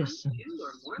citizen.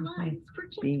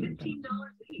 Being dog.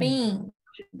 Being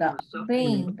dog.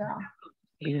 Being dog.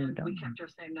 Being dog.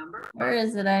 Where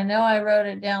is it? I know I wrote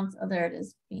it down. Oh, there it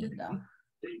is. Being dog.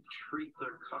 They treat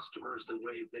their customers the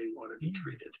way they want to be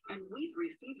treated. And we've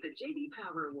received the JD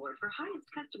Power Award for highest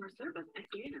customer service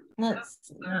again. Let's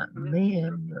see.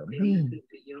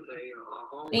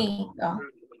 Being dog.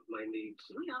 My needs.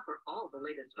 We offer all the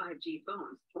latest 5G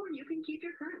phones, or you can keep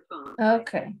your current phone.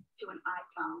 Okay. To an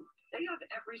iPhone. They have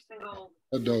every single.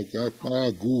 Dog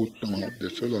a good no de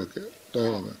solo ke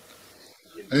to.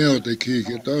 Eo te ki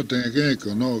ke tau te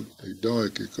ke no e doi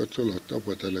ke kotola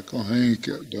tapa te le ko hei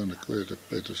ke dona koe te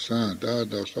peto san da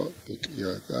da so te ki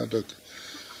a ka do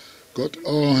got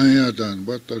all hei dan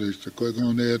what that is te koe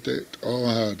kone te all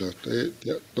ha do te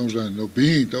tonza no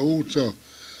bi te uso.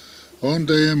 On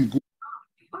them good.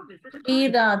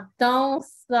 Don't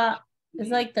stop. It's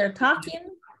like they're talking.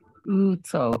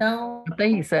 Uzo. Don't. I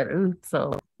think he said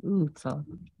Uzo. Uzo.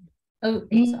 Oh,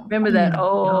 Remember that?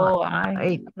 Oh,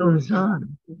 I goes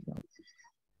on.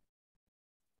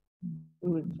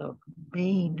 Uzo.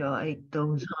 Being dog, it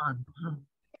goes on.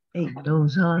 It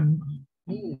goes on.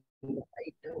 It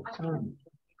goes on.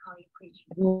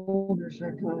 Elders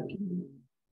are talking.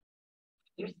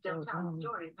 You're still telling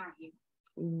stories, aren't you?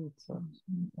 Uzo.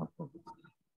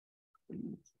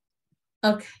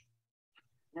 Okay.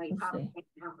 No, you probably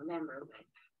don't remember,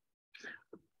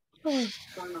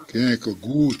 Che ko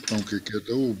gusto che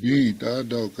tu vinta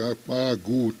do ka pa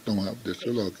gusto ma de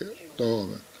solo che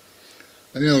to.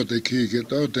 Io te ki che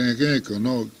to te che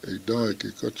no e do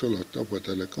che ko solo to pa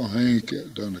te le ko hei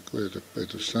che dona koe te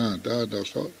peto san da da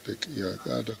so te ki a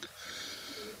ka do.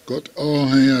 Got all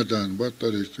hei dan what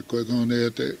that is te koe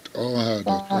kone te all ha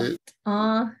do te.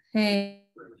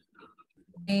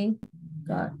 Hey.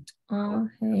 Got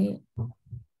hey.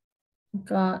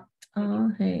 Got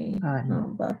hey.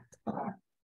 No, but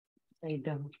They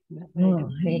don't. Oh,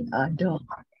 hey, I don't.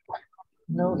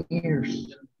 No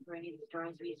ears.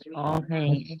 Oh,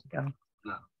 hey, dog.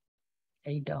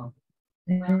 Hey, dog.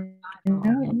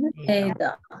 Hey,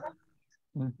 dog.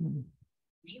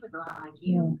 he was a lot like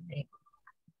you.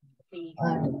 See,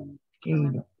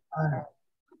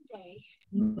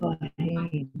 one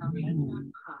day,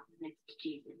 next to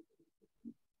Jesus.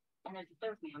 And there's a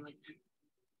third man with him.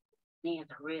 And he has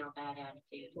a real bad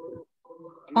attitude.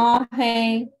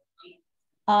 Hey,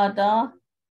 dog.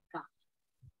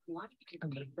 Why don't you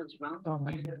just take those Roman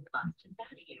bastards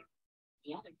out of here?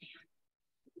 The other man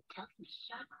tells him to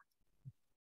shut up.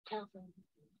 Tells him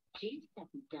Jesus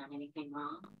hasn't done anything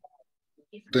wrong.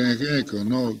 Te che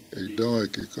no e do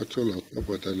che ko solo to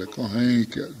pa te le ko hei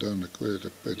che dona koe te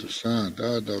peto san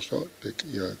da da so te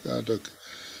ki a ka do.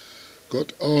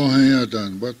 Got all hei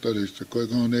dan what that is te koe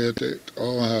kone te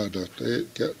all ha do te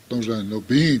ke tonza no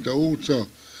bi te uso.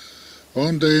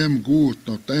 On them good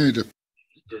no danger.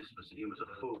 He was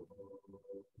a fool.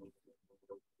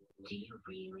 Do you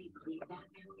really believe that,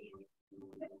 Matthew?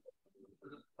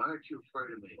 Why aren't you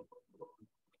afraid of me?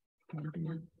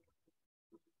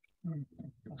 I'm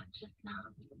just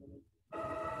not.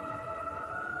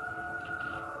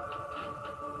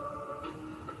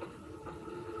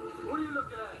 What are you looking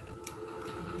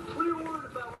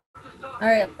All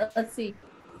right, let's see.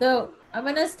 So I'm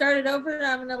gonna start it over and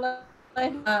I'm gonna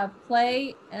let him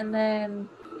play, and then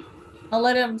I'll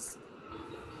let him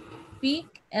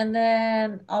speak, and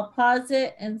then I'll pause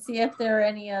it and see if there are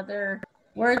any other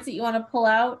words that you want to pull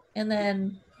out, and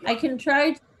then I can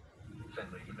try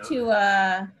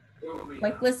to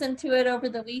like listen to it over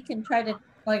the week and try to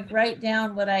like write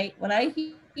down what I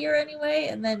hear anyway,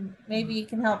 and then maybe you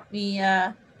can help me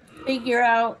figure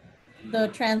out the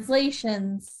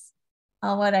translations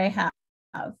on what I have.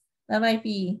 That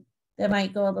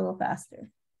might go a little faster.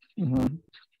 Mm-hmm.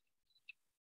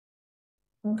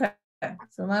 Okay,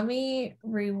 so let me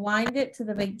rewind it to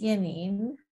the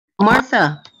beginning.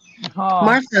 Martha,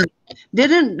 Martha,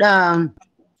 didn't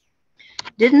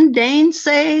Dane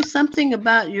say something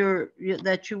about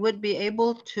that you would be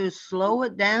able to slow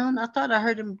it down? I thought I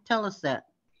heard him tell us that.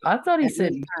 I thought he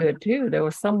said you could too. There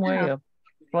was some way of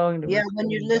slowing the Yeah, when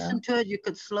you listen down. to it, you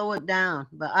could slow it down,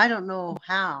 but I don't know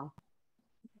how.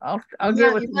 I'll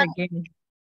get with him again.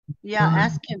 Yeah,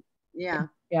 ask him. Yeah.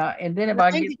 Yeah, and then if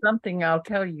I get something, I'll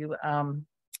tell you,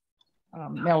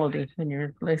 Melody, when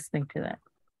you're listening to that.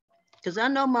 Because I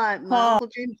know my Uncle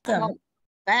James talked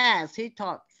fast. He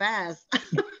talked fast.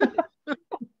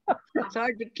 It's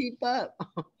hard to keep up.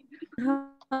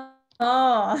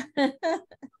 Oh.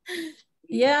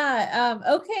 Yeah.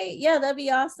 Okay. Yeah, that'd be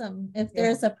awesome. If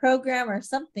there's a program or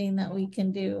something that we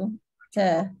can do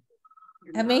to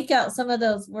make out some of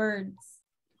those words.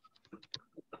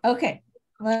 Okay.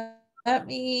 I'm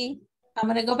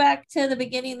going to go back to the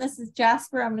beginning. This is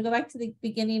Jasper. I'm going to go back to the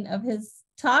beginning of his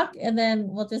talk, and then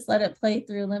we'll just let it play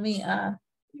through. Let me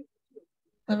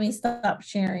stop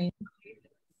sharing.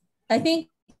 I think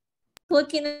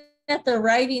looking at the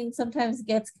writing sometimes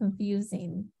gets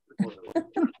confusing.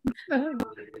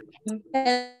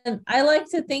 And I like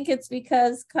to think it's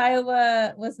because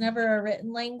Kiowa was never a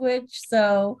written language.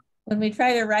 So when we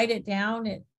try to write it down,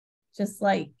 it just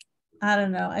like, I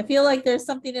don't know. I feel like there's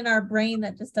something in our brain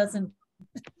that just doesn't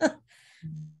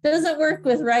work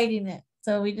with writing it.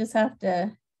 So we just have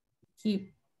to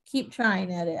keep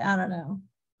trying at it. I don't know.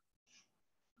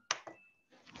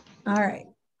 All right,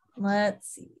 let's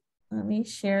see. Let me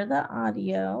share the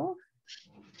audio.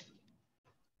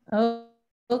 Oh,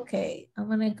 okay. I'm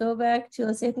gonna go back to,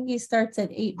 let's see, I think he starts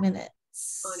at 8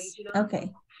 minutes.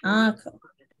 Okay. Cool.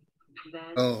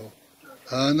 Oh.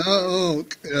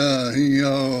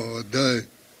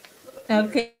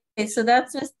 Okay, so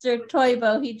that's Mr.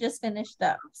 Toivo. He just finished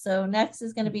up. So next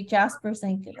is going to be Jasper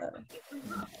Sankivo.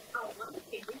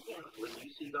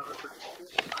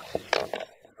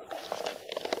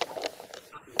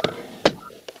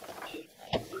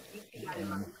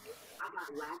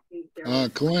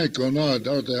 Koe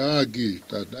da te agi,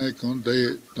 ta te kon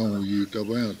te tong yu ta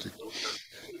banti.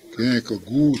 Ke ko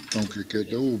gut tong ke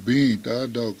do bin ta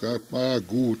do ka pa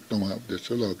gut tong hap de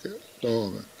solo ke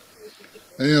to.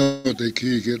 Eo te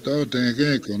ki ke to te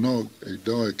ke ko no e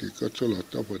do ke ko solo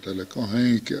to po te le ko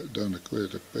hen ke do na ko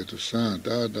te pe to san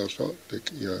da do so te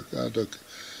ki ya ka do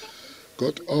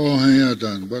got all hen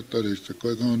dan but that is the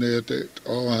ko kon te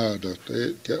all ha do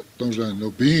te ke tong san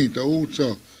no bin ta u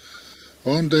so.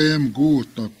 On em gut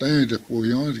no teinte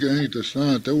pujon geite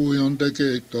sa te ujon te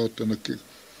ke tot na ki.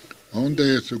 On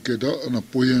su ke do na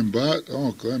pujen bat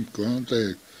on ko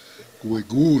te ku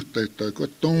gut te ko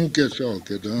ton ke so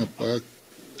ke do pa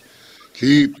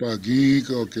ki pa gi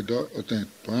ko ke do te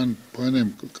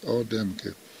panem ko dem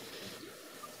ke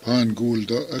pan gul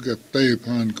do aga pe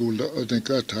pan gul do te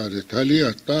ka ta de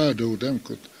talia ta do dem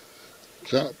ko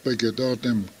sa pe ke do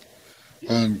dem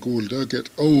pan gul do get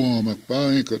o ma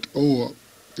pa ko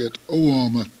get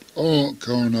oama o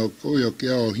kauna koyo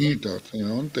kia hita te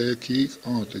on te ki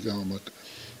o te gamat.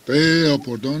 Pe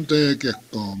apo don te ke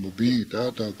kamu bi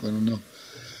ta kono no.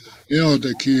 Io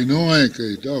te ki noe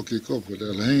ke ta ki kopo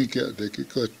te lehi ke te ki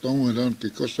ko tonga don ki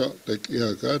kosa te ki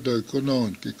a kata kono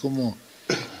on ki komo.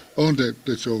 On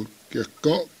te so ke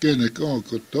ko kene ko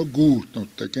to gu no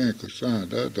te ke ko sa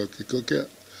ta ki ko ke.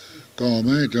 Ka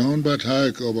me te on bat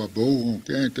hai ko ba bo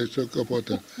ke te so kopo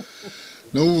te.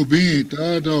 No bi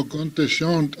ta da konte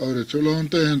shont ore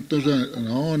solonte entonces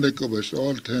no ne ko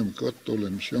besol tem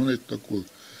kotolem shonet to ku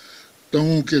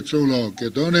ton ke solo ke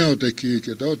done te ki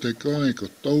ke do te kai ko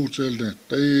to sel ne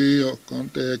te o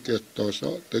konte ke to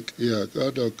so te ya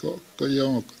ka do ko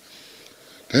yo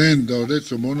ten do de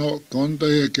so mono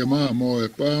konte ke ma mo e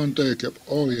pante ke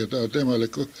o ye ta te male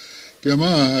ko ke ma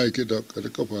hai ke do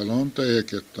ko palonte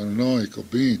ke to no ko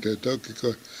bi te to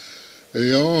ko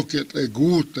e o ke te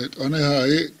gute ane ha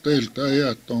e te ta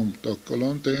ia tom to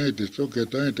kolonte e te so ke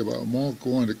te ba mo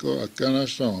ko ne ko akana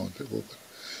so te ko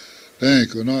te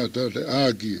ko no te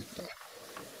agi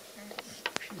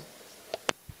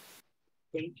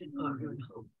Danger, partner, and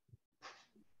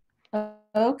hope.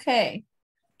 Okay.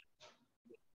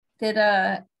 Did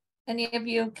any of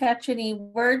you catch any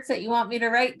words that you want me to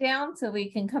write down so we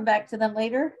can come back to them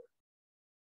later?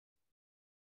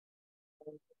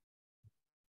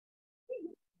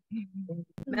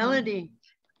 Melody.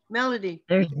 Melody.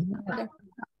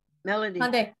 Melody.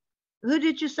 Monday. Who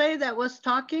did you say that was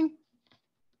talking?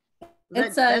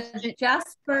 It's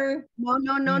Jasper.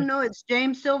 No. It's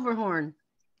James Silverhorn.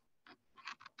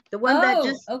 The one that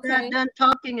just got done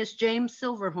talking is James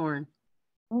Silverhorn.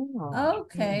 Oh,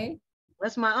 okay.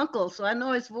 That's my uncle, so I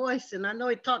know his voice and I know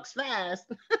he talks fast.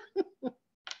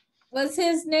 Was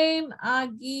his name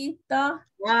Agita?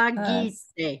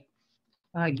 Agite.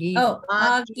 Agite. Oh,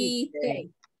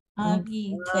 Agite.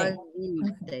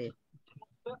 Agite.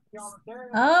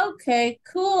 Okay,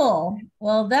 cool.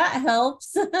 Well, that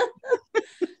helps.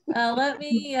 Let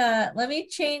me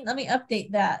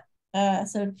update that.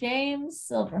 So James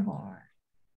Silverhorn.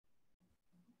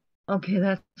 Okay,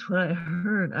 that's what I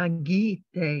heard.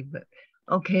 Agite, but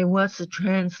okay, what's the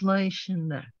translation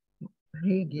that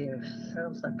he gives?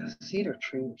 Sounds like a cedar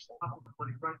tree or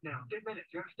something. Right now. 10 minutes.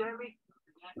 You understand me?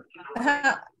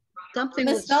 Something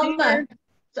with cedar.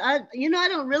 So I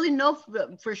don't really know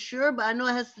for sure, but I know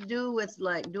it has to do with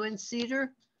like doing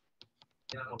cedar.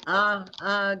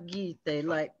 Agite,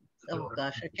 like, oh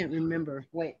gosh, I can't remember.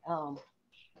 Wait,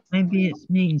 maybe it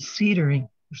means cedering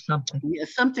or something. Yeah,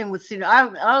 something with cedar.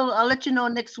 I'll let you know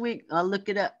next week. I'll look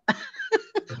it up,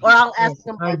 or I'll ask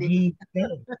somebody.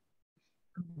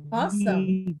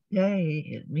 Awesome.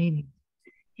 It means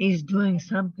he's doing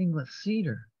something with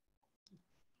cedar.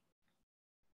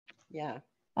 Yeah.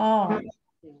 Oh,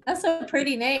 that's a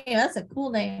pretty name. That's a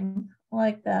cool name. I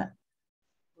like that.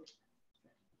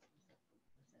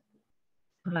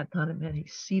 But I thought it meant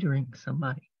he's cedering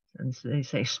somebody. And so they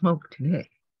say smoke today.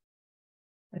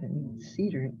 But it means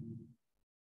cedering.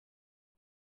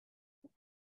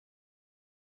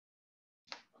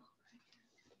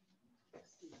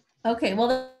 Okay,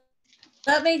 well,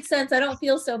 that makes sense. I don't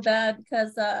feel so bad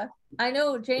because I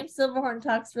know James Silverhorn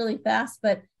talks really fast,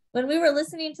 but when we were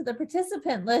listening to the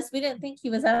participant list, we didn't think he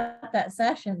was at that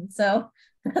session. So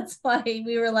that's why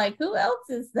we were like, who else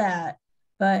is that?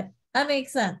 But that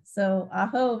makes sense. So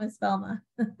aho, Miss Velma.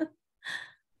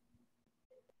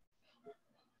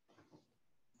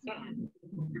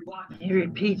 He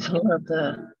repeats a lot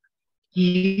of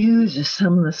he uses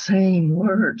some of the same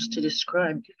words to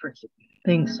describe different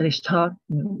things that he's talking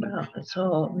about. It's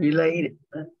all related,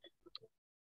 but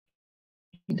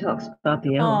he talks about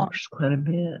the elders quite a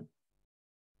bit.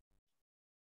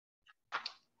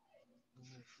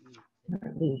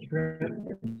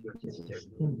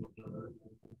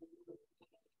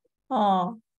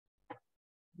 Oh.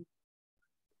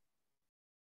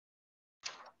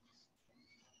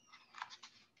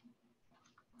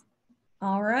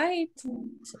 All right.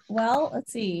 Well,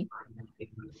 let's see.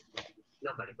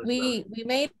 We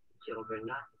made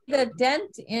a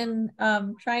dent in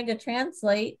trying to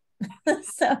translate.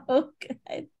 So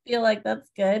I feel like that's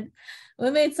good.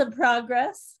 We made some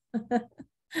progress.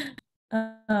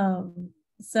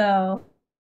 So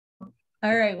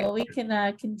all right, well, we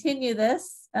can continue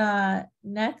this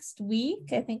next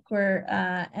week. I think we're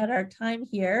at our time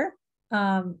here.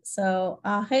 So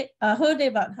aho de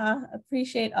batha,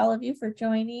 appreciate all of you for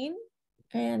joining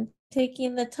and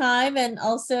taking the time, and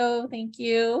also thank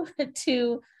you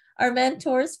to our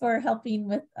mentors for helping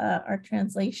with our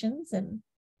translations, and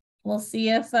we'll see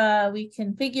if we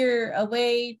can figure a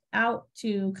way out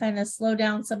to kind of slow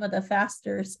down some of the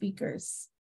faster speakers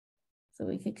so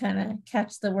we could kind of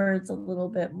catch the words a little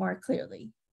bit more clearly.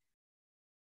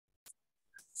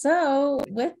 So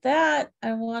with that,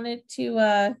 I wanted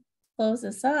to close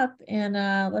this up, and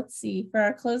let's see, for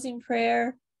our closing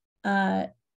prayer,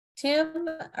 Tim,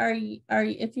 are you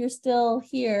if you're still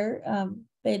here,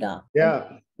 Vedant?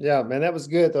 Yeah, man, that was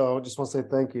good though. I just want to say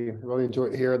thank you. Really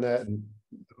enjoyed hearing that and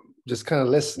just kind of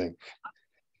listening.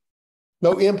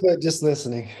 No input, just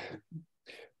listening.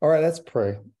 All right, let's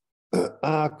pray.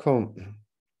 Aho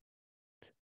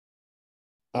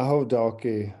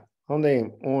daki,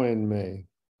 honde oin me.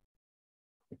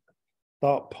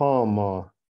 Thought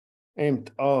palma,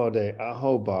 aimed all day,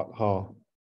 aho bak ha.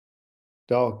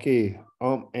 Daki,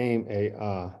 aim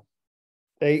a.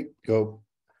 8 go,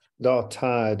 da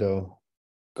tido,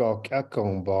 gok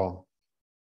akon ball.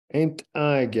 Aimed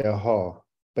I get ha,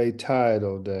 be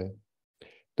tido de.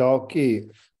 Daki,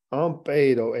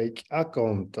 pedo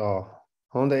akon da,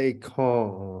 honde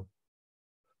con.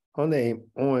 Honde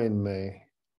oin me.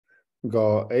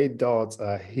 Go 8 dots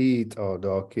a heat or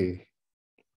daki.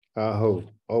 Aho,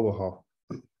 overhaul.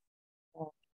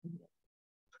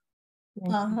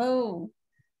 Oh,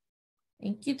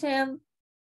 thank you, Tim.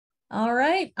 All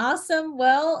right, awesome.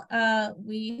 Well, I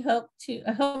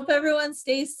hope everyone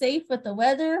stays safe with the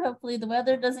weather. Hopefully the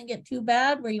weather doesn't get too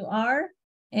bad where you are.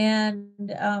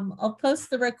 And I'll post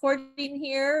the recording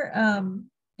here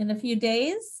in a few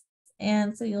days.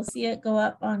 And so you'll see it go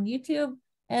up on YouTube.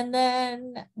 And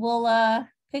then we'll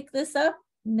pick this up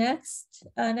next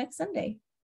Sunday.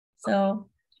 So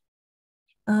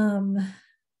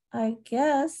I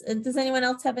guess, does anyone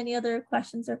else have any other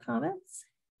questions or comments?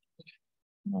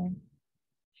 No.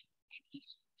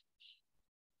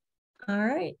 All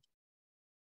right.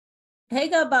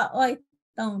 Hega ba oi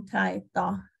tong tai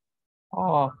to.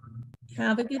 Oh.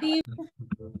 Have a good evening.